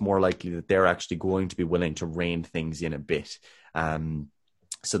then it's more likely that they're actually going to be willing to rein things in a bit.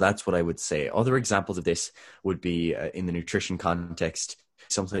 So that's what I would say. Other examples of this would be in the nutrition context,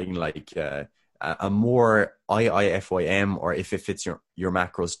 something like a more IIFYM, or if it fits your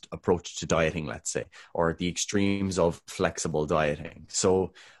macros approach to dieting, let's say, or the extremes of flexible dieting.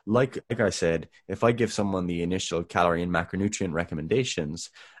 So like I said, if I give someone the initial calorie and macronutrient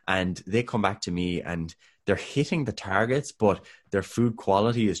recommendations and they come back to me and they're hitting the targets, but their food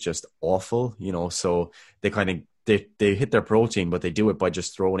quality is just awful, so they kind of they hit their protein, but they do it by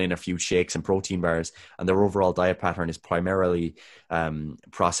just throwing in a few shakes and protein bars, and their overall diet pattern is primarily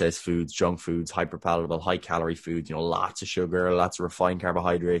processed foods, junk foods, hyperpalatable, high calorie foods, lots of sugar, lots of refined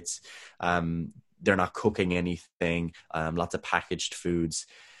carbohydrates. They're not cooking anything, lots of packaged foods.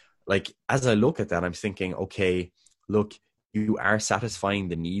 Like, as I look at that, I'm thinking, okay, look, you are satisfying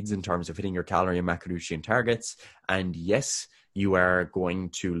the needs in terms of hitting your calorie and macronutrient targets. And yes, you are going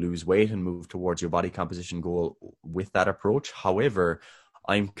to lose weight and move towards your body composition goal with that approach. However,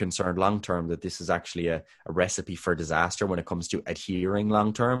 I'm concerned long-term that this is actually a recipe for disaster when it comes to adhering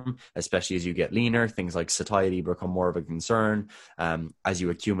long-term, especially as you get leaner. Things like satiety become more of a concern. As you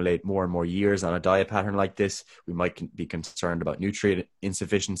accumulate more and more years on a diet pattern like this, we might be concerned about nutrient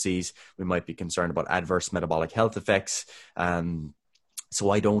insufficiencies. We might be concerned about adverse metabolic health effects. So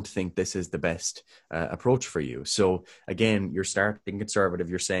I don't think this is the best approach for you. So again, you're starting conservative.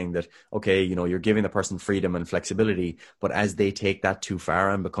 You're saying that, okay, you're giving the person freedom and flexibility, but as they take that too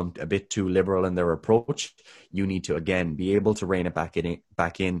far and become a bit too liberal in their approach, you need to, again, be able to rein it back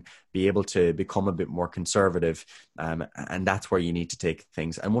in, be able to become a bit more conservative. And that's where you need to take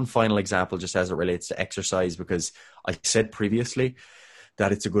things. And one final example, just as it relates to exercise, because I said previously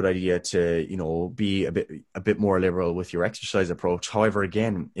that it's a good idea to, be a bit more liberal with your exercise approach. However,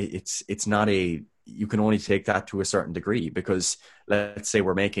 again, it's not you can only take that to a certain degree, because let's say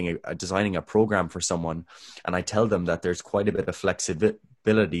we're designing a program for someone and I tell them that there's quite a bit of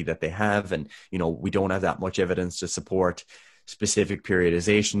flexibility that they have. And, we don't have that much evidence to support specific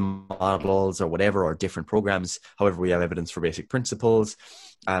periodization models or whatever, or different programs. However, we have evidence for basic principles.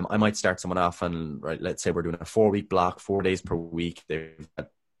 I might start someone off and, right, let's say we're doing a 4-week block, 4 days per week. They've got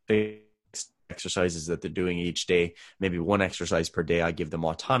fixed exercises that they're doing each day, maybe one exercise per day. I give them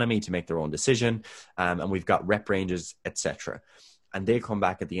autonomy to make their own decision. And we've got rep ranges, etc. And they come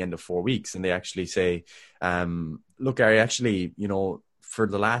back at the end of 4 weeks and they actually say, look, Gary, actually, for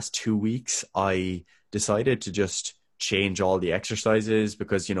the last 2 weeks, I decided to just change all the exercises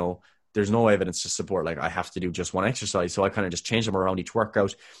because, there's no evidence to support, like, I have to do just one exercise. So I kind of just change them around each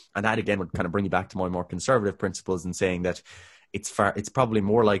workout. And that, again, would kind of bring you back to my more conservative principles and saying that it's probably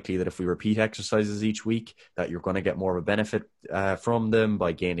more likely that if we repeat exercises each week, that you're going to get more of a benefit from them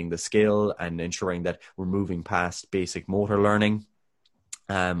by gaining the skill and ensuring that we're moving past basic motor learning.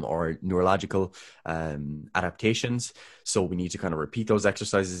 or neurological adaptations. So we need to kind of repeat those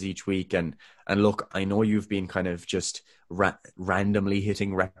exercises each week. And look, I know you've been kind of just randomly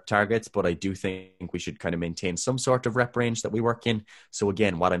hitting rep targets, but I do think we should kind of maintain some sort of rep range that we work in. So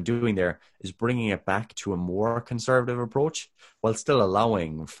again, what I'm doing there is bringing it back to a more conservative approach while still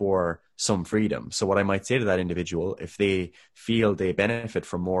allowing for some freedom. So what I might say to that individual, if they feel they benefit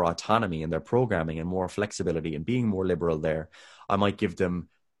from more autonomy in their programming and more flexibility and being more liberal there, I might give them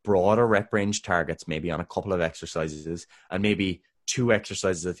broader rep range targets, maybe on a couple of exercises, and maybe 2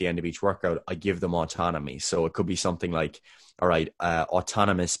 exercises at the end of each workout. I give them autonomy. So it could be something like, all right,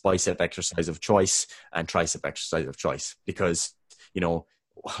 autonomous bicep exercise of choice and tricep exercise of choice. Because,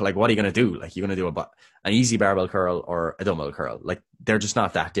 like, what are you going to do? Like, you're going to do an easy barbell curl or a dumbbell curl. Like, they're just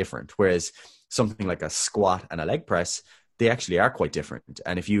not that different. Whereas something like a squat and a leg press, they actually are quite different.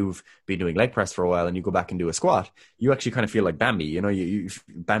 And if you've been doing leg press for a while and you go back and do a squat, you actually kind of feel like Bambi, you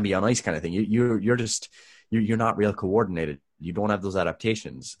Bambi on ice kind of thing. You're not real coordinated. You don't have those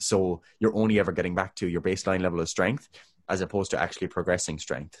adaptations. So you're only ever getting back to your baseline level of strength as opposed to actually progressing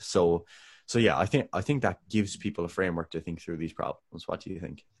strength. So yeah, I think that gives people a framework to think through these problems. What do you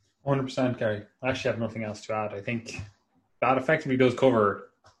think? 100%, Gary. I actually have nothing else to add. I think that effectively does cover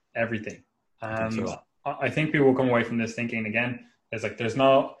everything. And I think people will come away from this thinking, again, it's like there is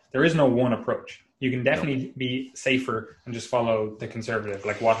no one approach. You can definitely be safer and just follow the conservative,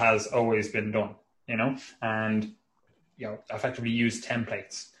 like what has always been done, and effectively use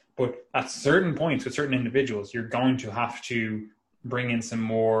templates. But at certain points with certain individuals, you're going to have to bring in some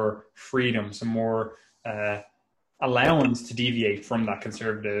more freedom, some more allowance to deviate from that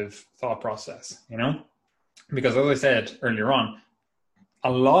conservative thought process, because as I said earlier on, a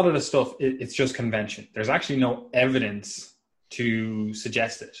lot of the stuff, it's just convention. There's actually no evidence to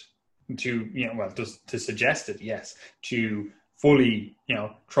suggest it, to suggest it, yes, to fully,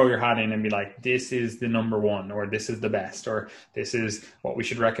 throw your hat in and be like, this is the number one, or this is the best, or this is what we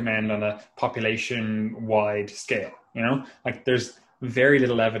should recommend on a population-wide scale, like there's very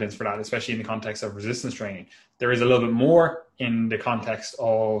little evidence for that, especially in the context of resistance training. There is a little bit more in the context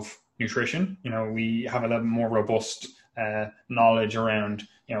of nutrition. We have a little more robust knowledge around,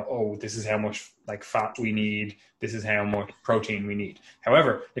 this is how much like fat we need, this is how much protein we need.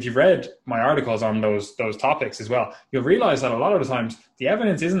 However, if you've read my articles on those topics as well, you'll realize that a lot of the times the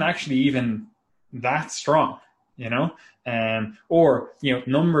evidence isn't actually even that strong, or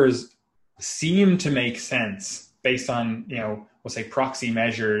numbers seem to make sense based on, we'll say proxy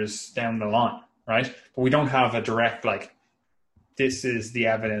measures down the line, right? But we don't have a direct, like, this is the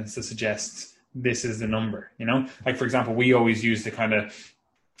evidence that suggests this is the number, like, for example, we always use the kind of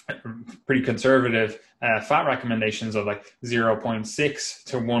pretty conservative fat recommendations of like 0.6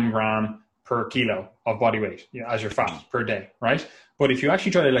 to 1 gram per kilo of body weight as your fat per day, right? But if you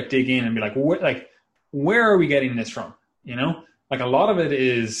actually try to like dig in and be like, where are we getting this from? Like a lot of it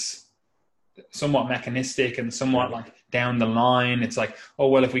is somewhat mechanistic and somewhat like down the line. It's like, oh,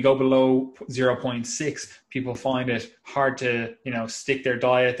 well, if we go below 0.6, people find it hard to, stick their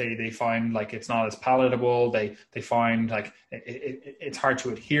diet. They find like it's not as palatable. They find like it's hard to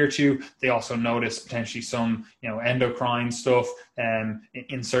adhere to. They also notice potentially some, endocrine stuff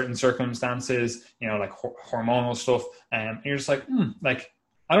in certain circumstances, like hormonal stuff. And you're just like, like,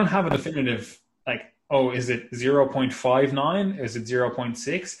 I don't have a definitive, like, oh, is it 0.59? Is it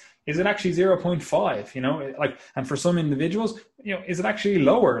 0.6? Is it actually 0.5? Like, and for some individuals, is it actually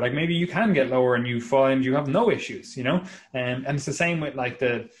lower? Like maybe you can get lower and you find you have no issues, and it's the same with like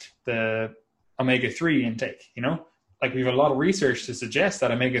the omega-3 intake, like we have a lot of research to suggest that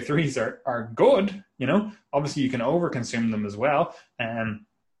omega-3s are good, obviously you can overconsume them as well.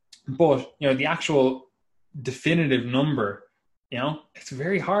 But, the actual definitive number, it's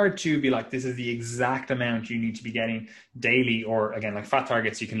very hard to be like, this is the exact amount you need to be getting daily, or again, like fat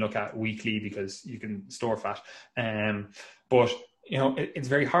targets you can look at weekly because you can store fat. But, it's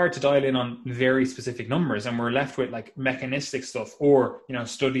very hard to dial in on very specific numbers, and we're left with like mechanistic stuff or,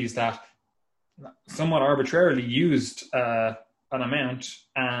 studies that somewhat arbitrarily used an amount,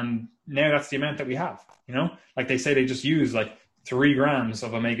 and now that's the amount that we have, like they say they just use like 3 grams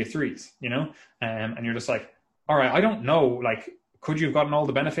of omega-3s, and you're just like, all right, I don't know, like, could you have gotten all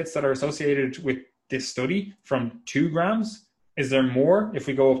the benefits that are associated with this study from 2 grams? Is there more if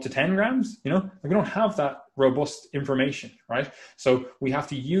we go up to 10 grams? We don't have that robust information, right? So we have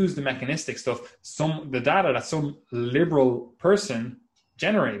to use the mechanistic stuff, the data that some liberal person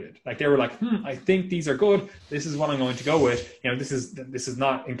generated. Like they were like, I think these are good. This is what I'm going to go with. This is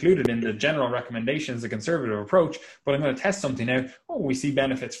not included in the general recommendations, the conservative approach, but I'm going to test something out. Oh, we see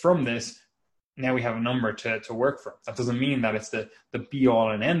benefits from this. now we have a number to work from. That doesn't mean that it's the be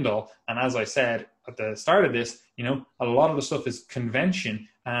all and end all. And as I said at the start of this, a lot of the stuff is convention,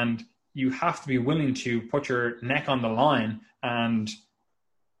 and you have to be willing to put your neck on the line and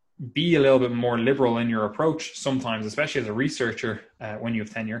be a little bit more liberal in your approach sometimes, especially as a researcher, when you have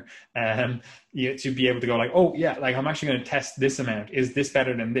tenure, to be able to go like, oh yeah, like I'm actually going to test this amount. Is this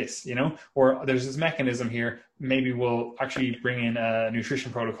better than this? Or there's this mechanism here. Maybe we'll actually bring in a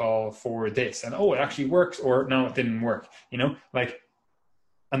nutrition protocol for this, and oh, it actually works, or no, it didn't work.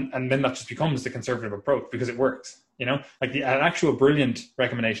 And then that just becomes the conservative approach because it works. Like an actual brilliant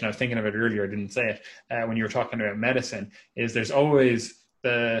recommendation I was thinking of it earlier, I didn't say it when you were talking about medicine, is there's always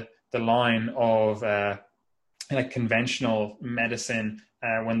the line of like conventional medicine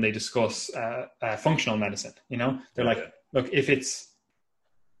when they discuss functional medicine. They're like, look, if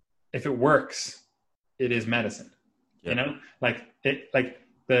it works, it is medicine. Yeah.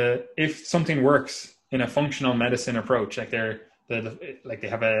 If something works in a functional medicine approach, like they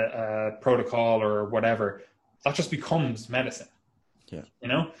have a protocol or whatever, that just becomes medicine. Yeah.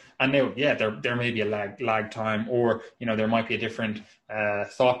 And there may be a lag time, or there might be a different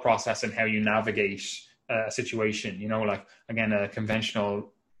thought process in how you navigate a situation. Like again, a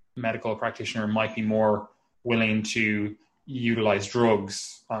conventional medical practitioner might be more willing to utilize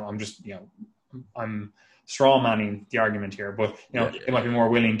drugs. I'm straw manning the argument here, but they might be more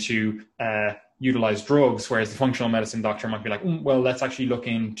willing to utilize drugs, whereas the functional medicine doctor might be like, well, let's actually look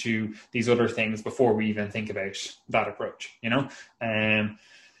into these other things before we even think about that approach.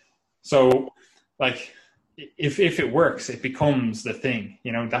 So like if it works, it becomes the thing.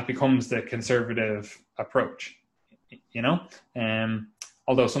 That becomes the conservative approach.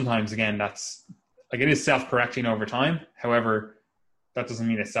 Although sometimes, again, that's like, it is self-correcting over time. However, that doesn't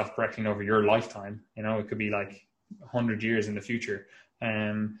mean it's self-correcting over your lifetime. It could be like 100 years in the future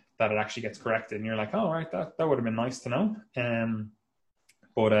that it actually gets corrected, and you're like, oh, right, that would have been nice to know.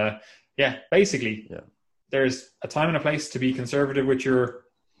 Basically, there's a time and a place to be conservative with your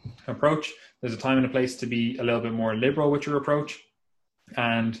approach. There's a time and a place to be a little bit more liberal with your approach,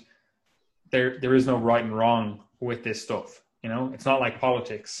 and there is no right and wrong with this stuff. It's not like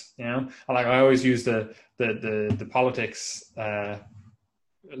politics. Like I always use the politics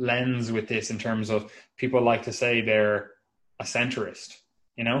lens with this, in terms of people like to say they're a centrist,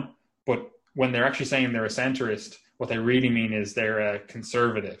 but when they're actually saying they're a centrist, what they really mean is they're a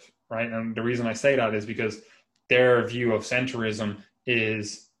conservative, right? And the reason I say that is because their view of centrism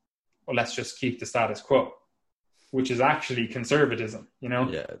is, well, let's just keep the status quo, which is actually conservatism,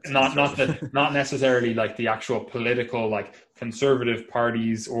 not necessarily like the actual political, like conservative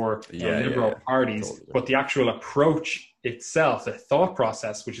parties or liberal parties, totally. But the actual approach itself, the thought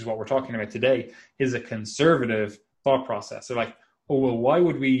process, which is what we're talking about today, is a conservative thought process. So like, oh, well, why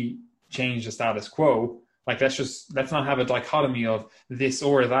would we change the status quo? Like, let's not have a dichotomy of this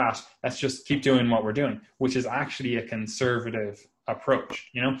or that. Let's just keep doing what we're doing, which is actually a conservative approach,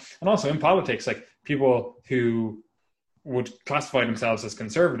 And also in politics, like people who would classify themselves as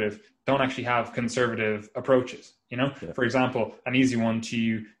conservative don't actually have conservative approaches. For example, an easy one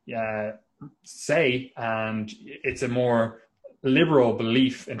to say, and it's a more liberal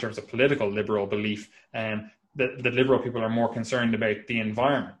belief in terms of political liberal belief, the liberal people are more concerned about the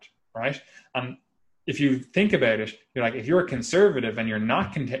environment, right? And if you think about it, you're like, if you're a conservative and you're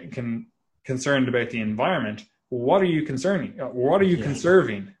not concerned about the environment, what are you concerning? What are you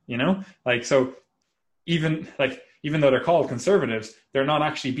conserving? Like, so even though they're called conservatives, they're not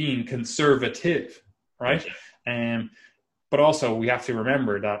actually being conservative, right? But also we have to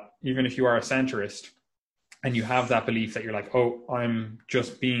remember that even if you are a centrist and you have that belief that you're like, oh, I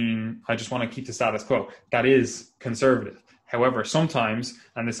just want to keep the status quo, that is conservative. However, sometimes,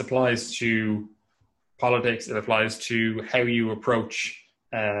 and this applies to politics, it applies to how you approach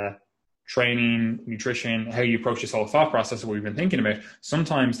training, nutrition, how you approach this whole thought process that we've been thinking about,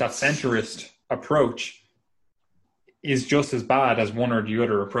 sometimes that centrist approach is just as bad as one or the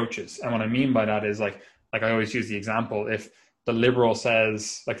other approaches. And what I mean by that is like I always use the example, if the liberal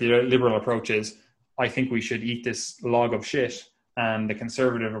says, like the liberal approach is, I think we should eat this log of shit, and the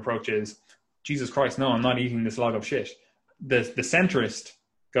conservative approach is, Jesus Christ, no, I'm not eating this log of shit. The centrist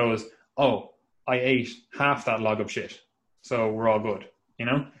goes, oh, I ate half that log of shit, so we're all good.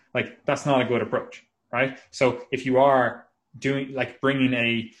 Like that's not a good approach, right? So if you are doing, like, bringing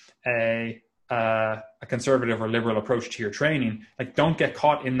a conservative or liberal approach to your training, like, don't get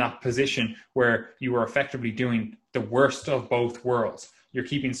caught in that position where you are effectively doing the worst of both worlds. You're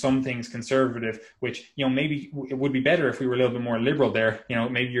keeping some things conservative, which, maybe it would be better if we were a little bit more liberal there.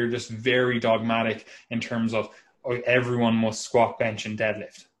 Maybe you're just very dogmatic in terms of, oh, everyone must squat, bench, and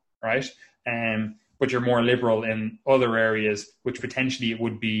deadlift, right? but you're more liberal in other areas, which potentially it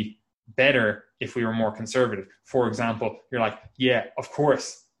would be better if we were more conservative. For example, you're like, yeah, of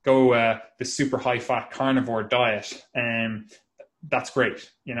course, go the super high fat carnivore diet, and that's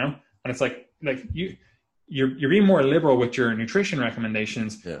great, and it's like you're being more liberal with your nutrition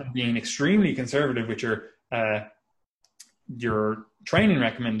recommendations, and being extremely conservative with your training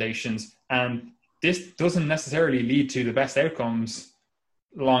recommendations, and this doesn't necessarily lead to the best outcomes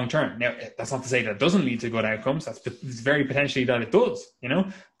long term. Now, that's not to say that it doesn't lead to good outcomes. It's very potentially that it does,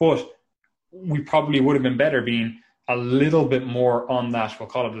 but we probably would have been better being a little bit more on that, we'll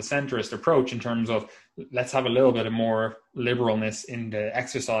call it the centrist approach, in terms of let's have a little bit of more liberalness in the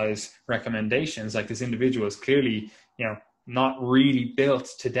exercise recommendations. Like, this individual is clearly, not really built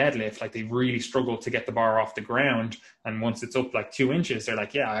to deadlift. Like, they really struggled to get the bar off the ground. And once it's up like 2 inches, they're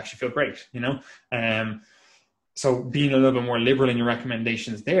like, yeah, I actually feel great, So being a little bit more liberal in your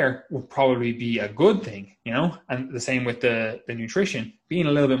recommendations there would probably be a good thing, and the same with the nutrition, being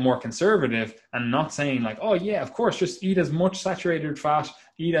a little bit more conservative and not saying like, oh yeah, of course, just eat as much saturated fat,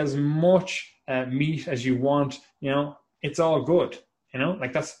 eat as much meat as you want, it's all good,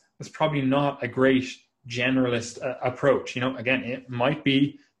 like that's probably not a great generalist approach. Again, it might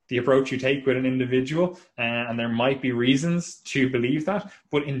be the approach you take with an individual, and there might be reasons to believe that,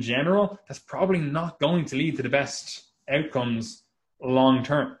 but in general, that's probably not going to lead to the best outcomes long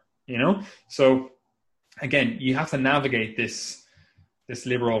term, So again, you have to navigate this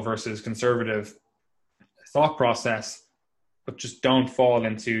liberal versus conservative thought process, but just don't fall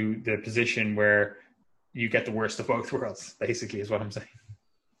into the position where you get the worst of both worlds, basically, is what I'm saying.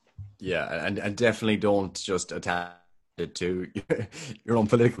 Yeah, and definitely don't just attack it to your own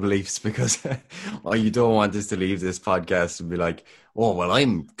political beliefs, because you don't want us to leave this podcast and be like, oh, well,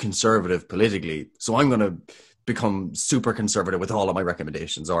 I'm conservative politically, so I'm going to become super conservative with all of my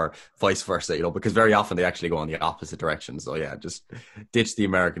recommendations, or vice versa, because very often they actually go in the opposite direction. So yeah, just ditch the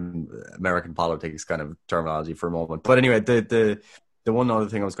American politics kind of terminology for a moment. But anyway, the one other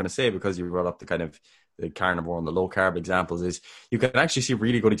thing I was going to say, because you brought up the kind of the carnivore and the low carb examples, is you can actually see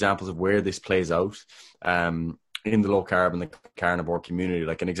really good examples of where this plays out in the low carb and the carnivore community.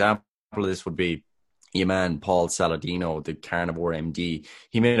 Like, an example of this would be your man Paul Saladino, the carnivore MD.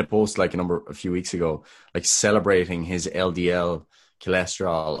 He made a post like a few weeks ago, like celebrating his LDL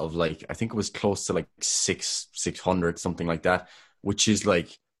cholesterol of like, I think it was close to like 600, something like that, which is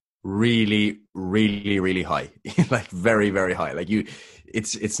like really, really, really high, like very, very high. Like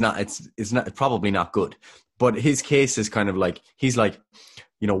it's not probably not good, but his case is kind of like, he's like,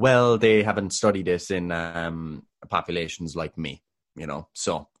 well, they haven't studied this in populations like me,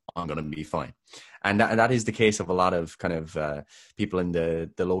 so I'm going to be fine. And that is the case of a lot of kind of people in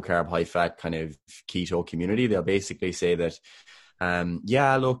the low carb, high fat kind of keto community. They'll basically say that,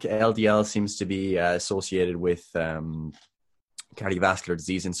 look, LDL seems to be associated with cardiovascular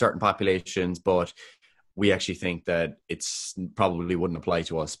disease in certain populations, but we actually think that it's probably wouldn't apply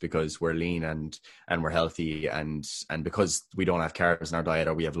to us because we're lean and we're healthy, and because we don't have carbs in our diet,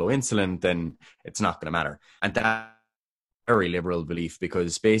 or we have low insulin, then it's not going to matter. And that very liberal belief,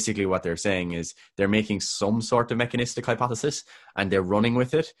 because basically what they're saying is they're making some sort of mechanistic hypothesis and they're running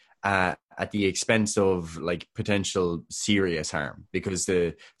with it at the expense of like potential serious harm. Because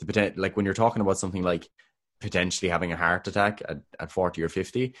the like when you're talking about something like potentially having a heart attack at 40 or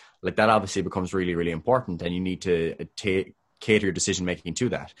 50, like that obviously becomes really, really important, and you need to cater your decision making to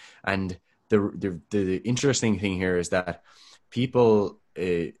that. And the interesting thing here is that people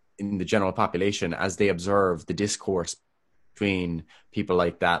in the general population, as they observe the discourse between people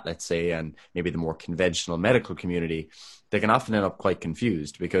like that, let's say, and maybe the more conventional medical community, they can often end up quite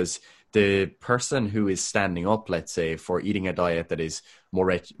confused, because the person who is standing up, let's say, for eating a diet that is more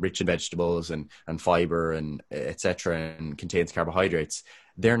rich in vegetables and fiber and etc. and contains carbohydrates,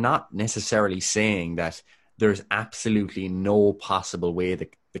 they're not necessarily saying that there's absolutely no possible way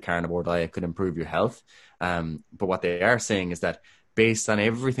that the carnivore diet could improve your health. But what they are saying is that based on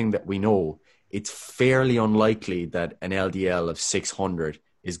everything that we know, it's fairly unlikely that an LDL of 600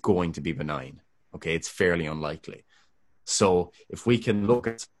 is going to be benign. Okay, it's fairly unlikely. So if we can look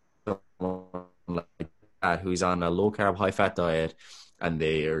at someone like that who's on a low carb, high fat diet, and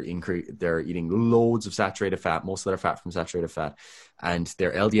they're eating loads of saturated fat, most of their fat from saturated fat, and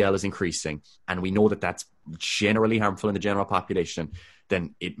their LDL is increasing, and we know that that's generally harmful in the general population,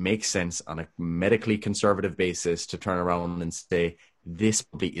 then it makes sense on a medically conservative basis to turn around and say, this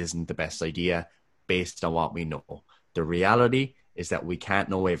probably isn't the best idea based on what we know. The reality is that we can't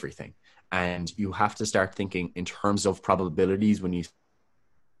know everything. And you have to start thinking in terms of probabilities when you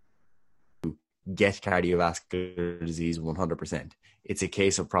get cardiovascular disease 100%. It's a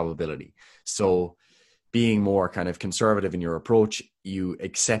case of probability. So being more kind of conservative in your approach, you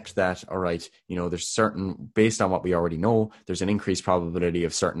accept that, all right, there's certain, based on what we already know, there's an increased probability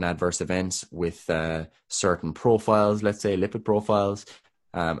of certain adverse events with certain profiles, let's say lipid profiles,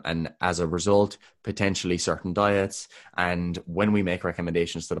 and as a result, potentially certain diets. And when we make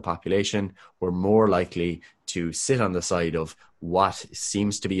recommendations to the population, we're more likely to sit on the side of what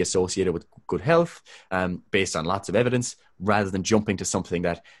seems to be associated with good health, based on lots of evidence, rather than jumping to something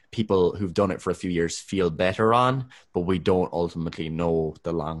that people who've done it for a few years feel better on, but we don't ultimately know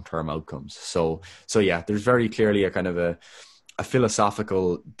the long-term outcomes. So yeah, there's very clearly a kind of a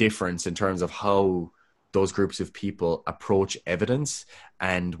philosophical difference in terms of how those groups of people approach evidence.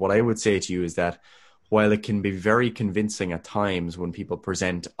 And what I would say to you is that while it can be very convincing at times when people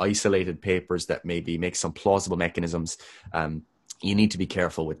present isolated papers that maybe make some plausible mechanisms, you need to be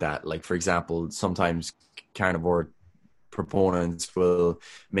careful with that. Like, for example, sometimes carnivore proponents will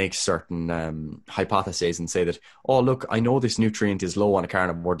make certain hypotheses and say that, oh, look, I know this nutrient is low on a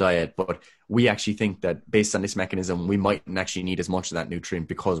carnivore diet, but we actually think that based on this mechanism, we mightn't actually need as much of that nutrient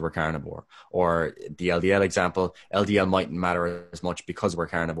because we're carnivore. Or the LDL example, LDL mightn't matter as much because we're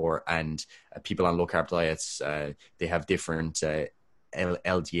carnivore, and people on low carb diets, they have different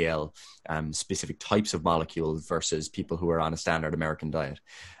LDL specific types of molecules versus people who are on a standard American diet.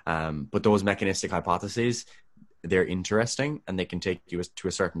 But those mechanistic hypotheses, they're interesting and they can take you to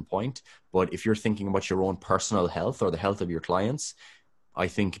a certain point. But if you're thinking about your own personal health or the health of your clients, I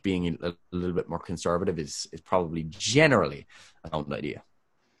think being a little bit more conservative is probably generally a sound idea.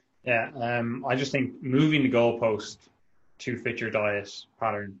 Yeah, I just think moving the goalpost to fit your diet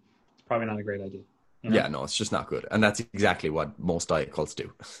pattern is probably not a great idea. Yeah, no, it's just not good. And that's exactly what most diet cults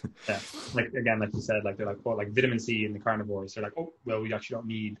do. Yeah. Like, again, like you said, like they're like, well, like vitamin C in the carnivores, they're like, oh, well, we actually don't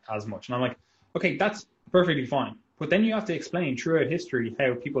need as much. And I'm like, okay, that's perfectly fine. But then you have to explain throughout history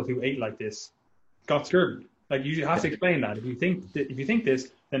how people who ate like this got scurvy. Like, you have to explain that. If you think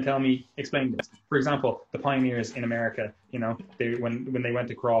this, then tell me, explain this. For example, the pioneers in America, they when they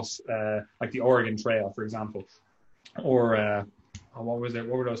went across like the Oregon Trail, for example, or what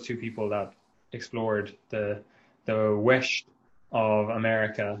were those two people that explored the west of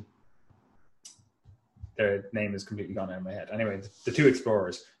America? Their name is completely gone out of my head. Anyway, the two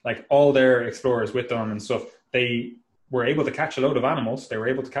explorers, like all their explorers with them and stuff, they were able to catch a load of animals. They were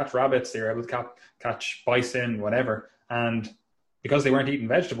able to catch rabbits. They were able to catch bison, whatever. And because they weren't eating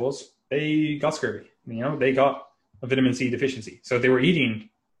vegetables, they got scurvy. They got a vitamin C deficiency. So they were eating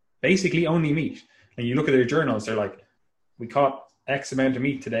basically only meat. And you look at their journals, they're like, we caught X amount of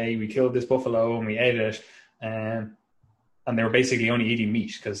meat today. We killed this buffalo and we ate it. And they were basically only eating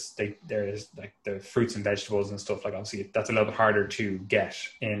meat because there's like the fruits and vegetables and stuff. Like, obviously that's a little bit harder to get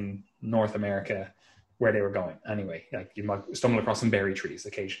in North America where they were going. Anyway, like you might stumble across some berry trees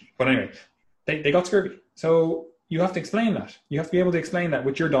occasionally. But anyway, they got scurvy. So you have to explain that. You have to be able to explain that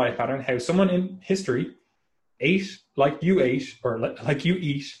with your diet pattern, how someone in history ate like you ate, or like you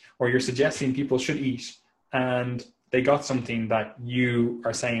eat, or you're suggesting people should eat, and they got something that you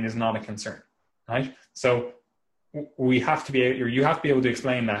are saying is not a concern, right? So you have to be able to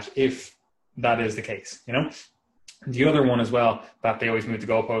explain that if that is the case. The other one as well that they always move the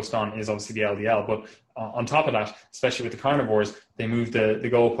goalpost on is obviously the LDL, but on top of that, especially with the carnivores, they move the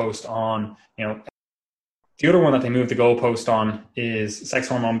goalpost on, the other one that they move the goalpost on is sex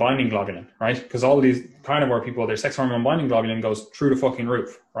hormone binding globulin, right? Because all of these carnivore people, their sex hormone binding globulin goes through the fucking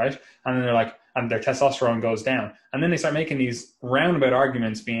roof, right? And then they're like, and their testosterone goes down. And then they start making these roundabout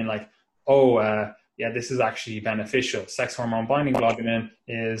arguments being like, yeah, this is actually beneficial. Sex hormone binding globulin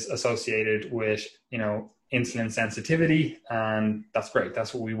is associated with, insulin sensitivity, and that's great.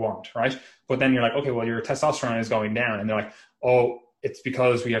 That's what we want, right? But then you're like, okay, well, your testosterone is going down. And they're like, oh, it's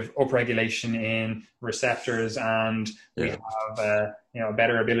because we have upregulation in receptors and we have, a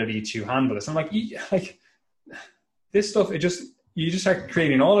better ability to handle this. I'm like this stuff, you just start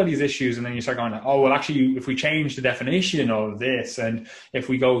creating all of these issues, and then you start going, oh, well, actually, if we change the definition of this, and if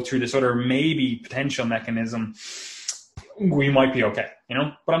we go through this other maybe potential mechanism, we might be okay,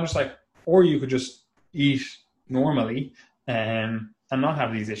 But I'm just like, or you could just eat normally and not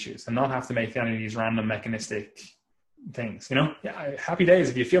have these issues and not have to make any of these random mechanistic things, Yeah, happy days.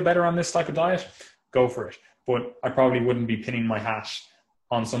 If you feel better on this type of diet, go for it. But I probably wouldn't be pinning my hat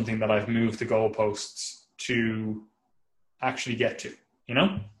on something that I've moved the goalposts to actually get to,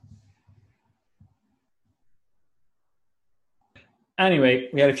 Anyway,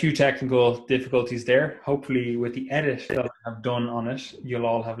 we had a few technical difficulties there. Hopefully with the edit that I have done on it, you'll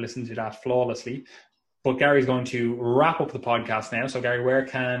all have listened to that flawlessly. But Gary's going to wrap up the podcast now. So Gary, where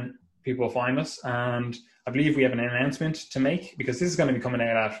can people will find us. And I believe we have an announcement to make, because this is going to be coming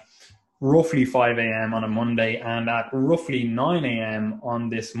out at roughly 5 a.m. on a Monday, and at roughly 9 a.m. on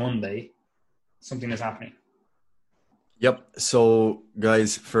this Monday, something is happening. Yep. So,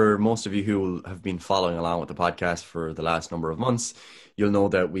 guys, for most of you who have been following along with the podcast for the last number of months, you'll know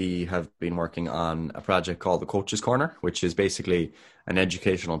that we have been working on a project called the Coaches Corner, which is basically an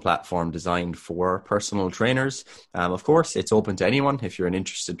educational platform designed for personal trainers. Of course, it's open to anyone. If you're an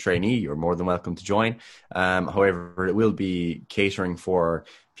interested trainee, you're more than welcome to join. However, it will be catering for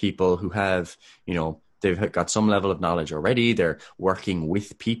people who have, they've got some level of knowledge already. They're working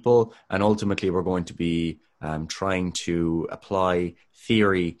with people, and ultimately we're going to be trying to apply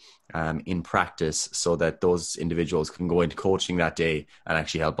theory in practice so that those individuals can go into coaching that day and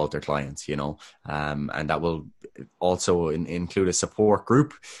actually help out their clients, and that will also include a support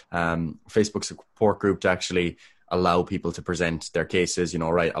group, Facebook support group, to actually allow people to present their cases.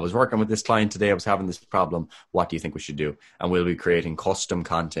 Right, I was working with this client today, I was having this problem, what do you think we should do? And we'll be creating custom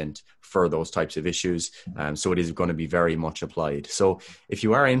content for those types of issues. So it is going to be very much applied. So if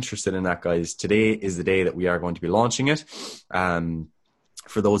you are interested in that, guys, today is the day that we are going to be launching it.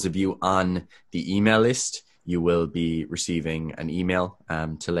 For those of you on the email list, you will be receiving an email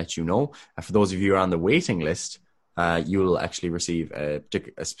to let you know. For those of you who are on the waiting list, you'll actually receive a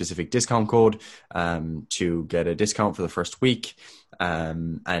specific discount code to get a discount for the first week,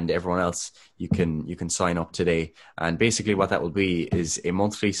 and everyone else, you can sign up today. And basically what that will be is a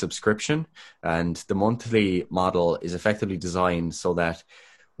monthly subscription, and the monthly model is effectively designed so that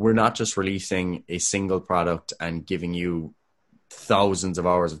we're not just releasing a single product and giving you thousands of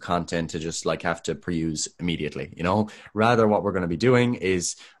hours of content to just have to peruse immediately. Rather, what we're going to be doing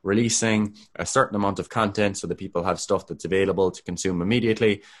is releasing a certain amount of content so that people have stuff that's available to consume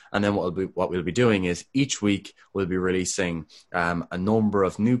immediately. And then what we'll be doing is each week we'll be releasing a number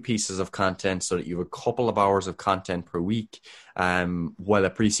of new pieces of content so that you have a couple of hours of content per week, while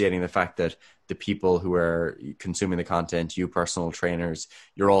appreciating the fact that the people who are consuming the content, you personal trainers,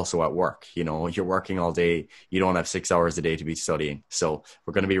 you're also at work. You're working all day. You don't have 6 hours a day to be studying. So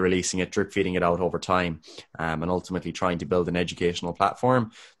we're going to be releasing it, drip feeding it out over time, and ultimately trying to build an educational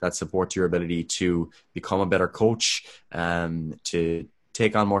platform that supports your ability to become a better coach, to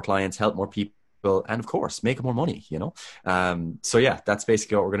take on more clients, help more people, and of course make more money. So yeah, that's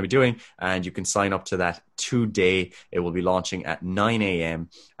basically what we're going to be doing, and you can sign up to that today. It will be launching at 9 a.m.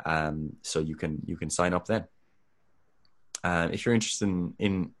 So you can sign up then. If you're interested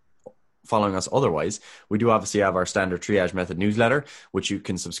in following us otherwise, we do obviously have our standard Triage Method newsletter, which you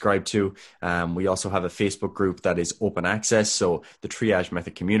can subscribe to. We also have a Facebook group that is open access, so the Triage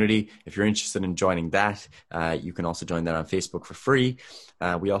Method community. If you're interested in joining that, you can also join that on Facebook for free.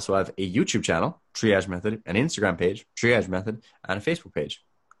 We also have a YouTube channel, Triage Method, an Instagram page, Triage Method, and a Facebook page,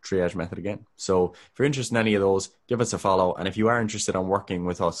 Triage Method again. So if you're interested in any of those, give us a follow. And if you are interested in working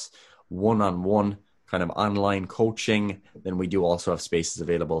with us one-on-one, kind of online coaching, then we do also have spaces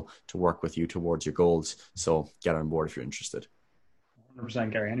available to work with you towards your goals. So get on board if you're interested.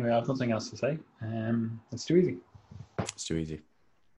 100%, Gary. Anyway, I have nothing else to say. It's too easy. It's too easy.